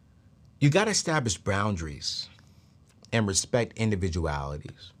 You gotta establish boundaries and respect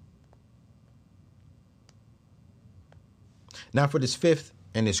individualities. Now, for this fifth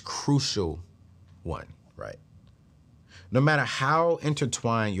and this crucial one, right? No matter how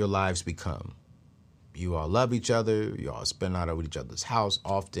intertwined your lives become, you all love each other, you all spend out at each other's house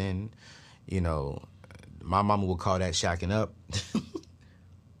often, you know, my mama would call that shacking up.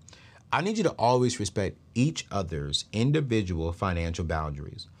 I need you to always respect each other's individual financial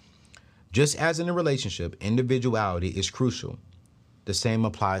boundaries. Just as in a relationship, individuality is crucial. The same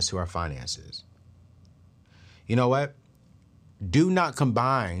applies to our finances. You know what? Do not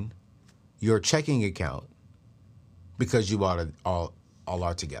combine your checking account because you all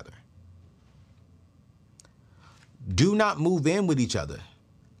are together. Do not move in with each other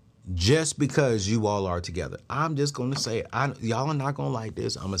just because you all are together. I'm just going to say it. Y'all are not going to like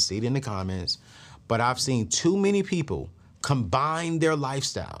this. I'm going to see it in the comments. But I've seen too many people combine their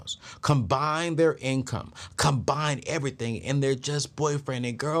lifestyles, combine their income, combine everything, and they're just boyfriend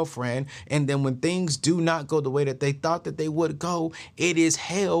and girlfriend. And then when things do not go the way that they thought that they would go, it is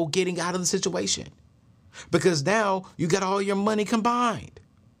hell getting out of the situation. Because now you got all your money combined.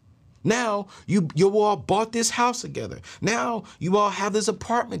 Now you all bought this house together. Now you all have this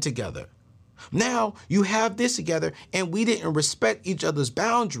apartment together. Now you have this together, and we didn't respect each other's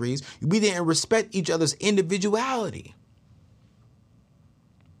boundaries. We didn't respect each other's individuality.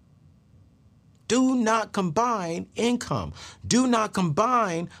 Do not combine income. Do not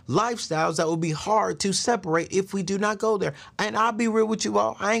combine lifestyles that will be hard to separate if we do not go there. And I'll be real with you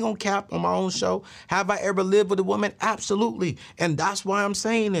all. I ain't gonna cap on my own show. Have I ever lived with a woman? Absolutely. And that's why I'm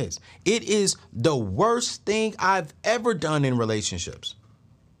saying this. It is the worst thing I've ever done in relationships.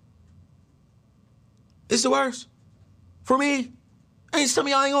 It's the worst. For me. And some of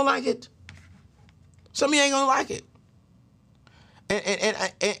y'all ain't gonna like it. Some of you ain't gonna like it.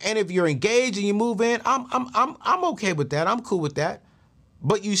 And if you're engaged and you move in, I'm okay with that. I'm cool with that.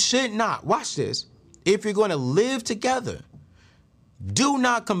 But you should not, watch this, if you're going to live together, do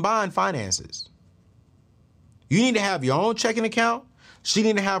not combine finances. You need to have your own checking account. She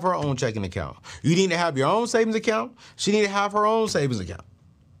need to have her own checking account. You need to have your own savings account. She need to have her own savings account.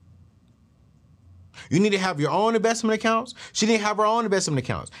 You need to have your own investment accounts. She need to have her own investment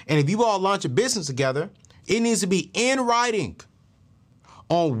accounts. And if you all launch a business together, it needs to be in writing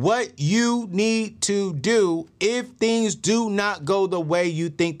on what you need to do if things do not go the way you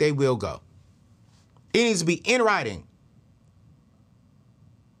think they will go. It needs to be in writing.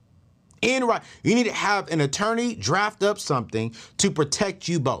 In writing. You need to have an attorney draft up something to protect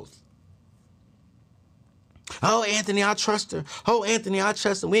you both. Oh, Anthony, I trust her. Oh, Anthony, I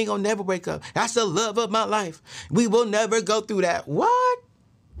trust him. We ain't gonna never break up. That's the love of my life. We will never go through that. What?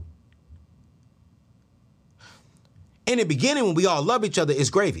 In the beginning, when we all love each other, it's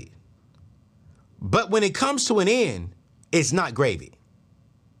gravy. But when it comes to an end, it's not gravy.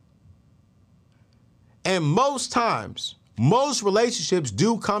 And most times, most relationships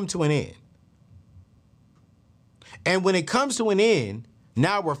do come to an end. And when it comes to an end,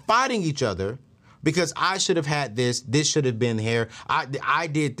 now we're fighting each other because I should have had this. This should have been here. I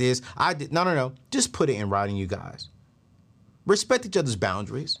did this. No. Just put it in writing, you guys. Respect each other's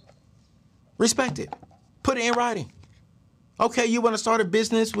boundaries. Respect it. Put it in writing. Okay, you want to start a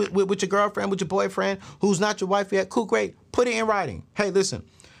business with your girlfriend, with your boyfriend, who's not your wife yet? Cool, great. Put it in writing. Hey, listen,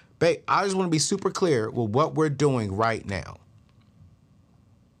 babe, I just want to be super clear with what we're doing right now.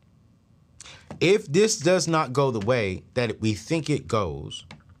 If this does not go the way that we think it goes,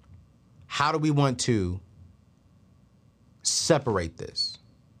 how do we want to separate this?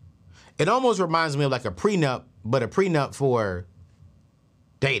 It almost reminds me of like a prenup, but a prenup for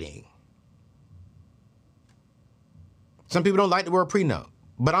dating. Some people don't like the word prenup,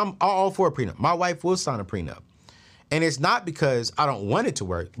 but I'm all for a prenup. My wife will sign a prenup. And it's not because I don't want it to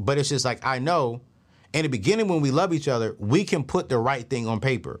work, but it's just like I know in the beginning when we love each other, we can put the right thing on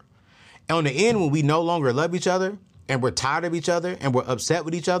paper. And on the end, when we no longer love each other and we're tired of each other and we're upset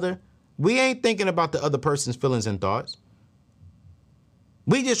with each other, we ain't thinking about the other person's feelings and thoughts.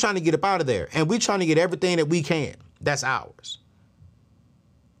 We just trying to get up out of there. And we trying to get everything that we can. That's ours.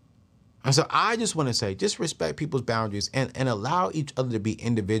 And so I just want to say, just respect people's boundaries and allow each other to be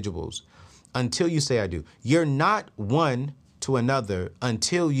individuals until you say I do. You're not one to another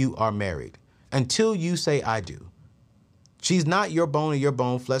until you are married, until you say I do. She's not your bone of your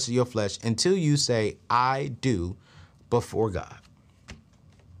bone, flesh of your flesh, until you say I do before God.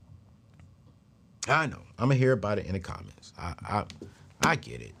 I know. I'm going to hear about it in the comments. I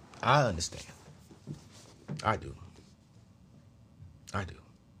get it. I understand. I do.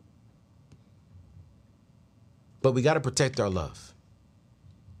 But we got to protect our love.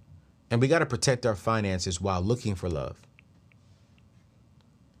 And we got to protect our finances while looking for love.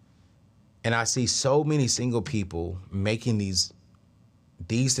 And I see so many single people making these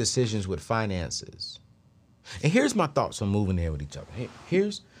decisions with finances. And here's my thoughts on moving in with each other.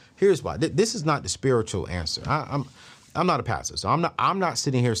 Here's why. This is not the spiritual answer. I'm not a pastor, so I'm not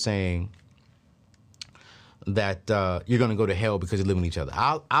sitting here saying that you're going to go to hell because you live with each other.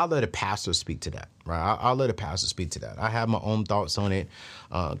 I'll let a pastor speak to that, right? I'll let a pastor speak to that. I have my own thoughts on it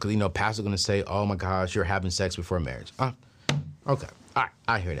because, pastor's going to say, oh, my gosh, you're having sex before marriage. Okay. All right.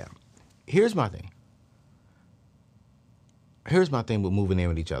 I hear that. Here's my thing. Here's my thing with moving in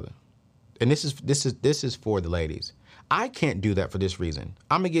with each other. And this is for the ladies. I can't do that for this reason.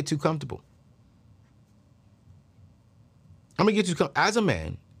 I'm going to get too comfortable. As a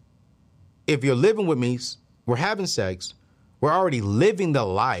man, if you're living with me, we're having sex, we're already living the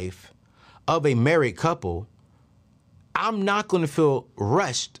life of a married couple, I'm not going to feel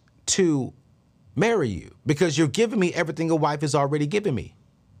rushed to marry you because you're giving me everything a wife has already given me.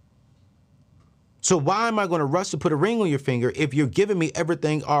 So why am I going to rush to put a ring on your finger if you're giving me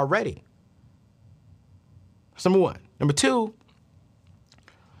everything already? That's number one. Number two,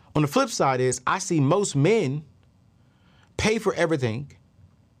 on the flip side is I see most men pay for everything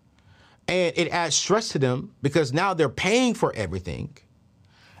and it adds stress to them because now they're paying for everything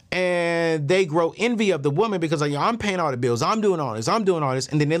and they grow envy of the woman because like, I'm paying all the bills, I'm doing all this.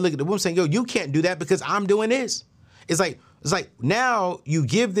 And then they look at the woman saying, yo, you can't do that because I'm doing this. It's like now you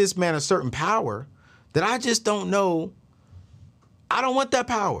give this man a certain power that I just don't know. I don't want that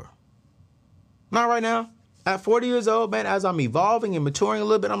power. Not right now. At 40 years old, man, as I'm evolving and maturing a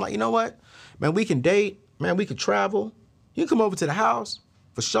little bit, I'm like, you know what? Man, we can date. Man, we can travel. You can come over to the house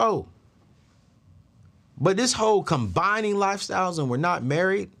for sure. But this whole combining lifestyles and we're not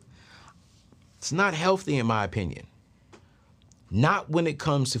married, it's not healthy in my opinion. Not when it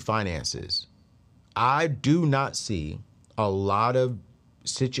comes to finances. I do not see a lot of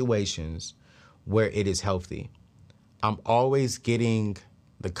situations where it is healthy. I'm always getting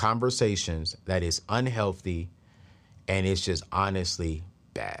the conversations that is unhealthy and it's just honestly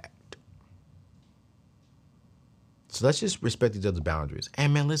bad. So let's just respect each other's boundaries.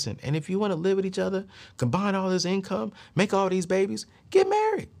 And man, listen, and if you want to live with each other, combine all this income, make all these babies, get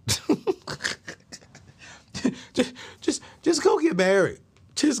married. just go get married.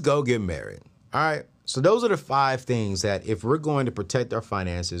 Just go get married. All right. So those are the 5 things that if we're going to protect our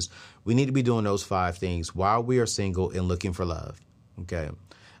finances, we need to be doing those 5 things while we are single and looking for love. Okay.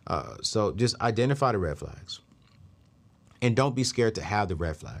 So just identify the red flags and don't be scared to have the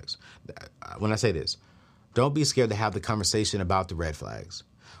red flags. When I say this, don't be scared to have the conversation about the red flags.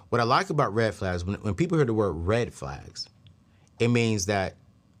 What I like about red flags, when people hear the word red flags, it means that,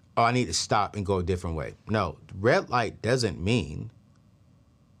 oh, I need to stop and go a different way. No, red light doesn't mean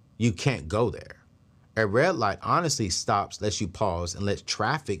you can't go there. A red light honestly stops, lets you pause, and lets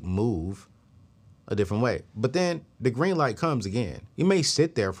traffic move a different way. But then the green light comes again. You may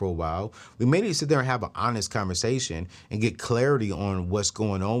sit there for a while. We may need to sit there and have an honest conversation and get clarity on what's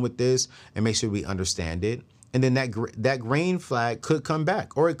going on with this and make sure we understand it. And then that green flag could come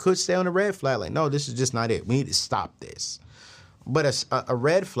back, or it could stay on the red flag. Like, no, this is just not it. We need to stop this. But a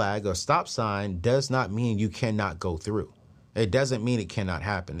red flag or stop sign does not mean you cannot go through. It doesn't mean it cannot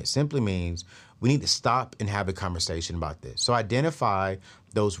happen. It simply means we need to stop and have a conversation about this. So identify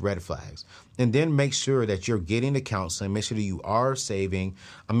those red flags and then make sure that you're getting the counseling, make sure that you are saving.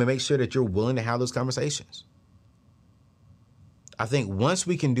 I'm going to make sure that you're willing to have those conversations. I think once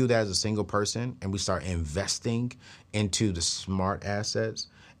we can do that as a single person and we start investing into the smart assets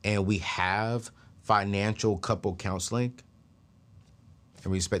and we have financial couple counseling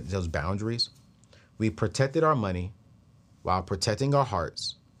and we respect those boundaries, we protected our money while protecting our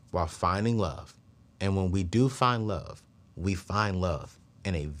hearts, while finding love. And when we do find love, we find love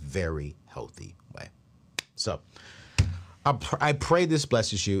in a very healthy way. So I pray this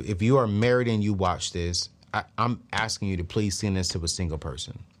blesses you. If you are married and you watch this, I'm asking you to please send this to a single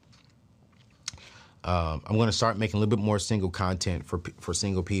person. I'm going to start making a little bit more single content for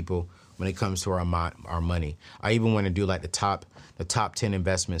single people. when it comes to our money. I even want to do like the top 10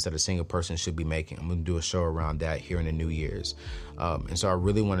 investments that a single person should be making. I'm going to do a show around that here in the New Year's. And so I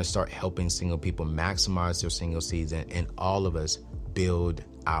really want to start helping single people maximize their single season and all of us build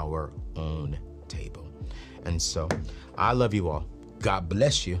our own table. And so I love you all. God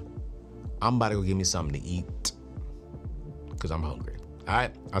bless you. I'm about to go get me something to eat because I'm hungry. All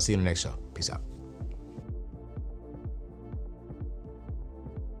right, I'll see you in the next show. Peace out.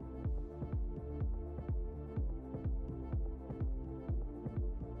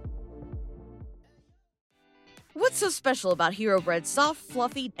 What's so special about Hero Bread's soft,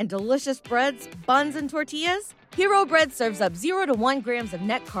 fluffy, and delicious breads, buns, and tortillas? Hero Bread serves up 0 to 1 grams of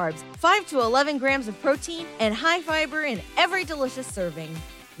net carbs, 5 to 11 grams of protein, and high fiber in every delicious serving.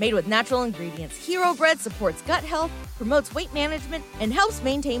 Made with natural ingredients, Hero Bread supports gut health, promotes weight management, and helps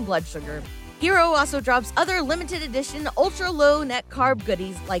maintain blood sugar. Hero also drops other limited edition ultra-low net carb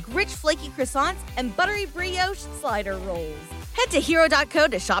goodies like rich flaky croissants and buttery brioche slider rolls. Head to hero.co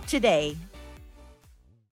to shop today.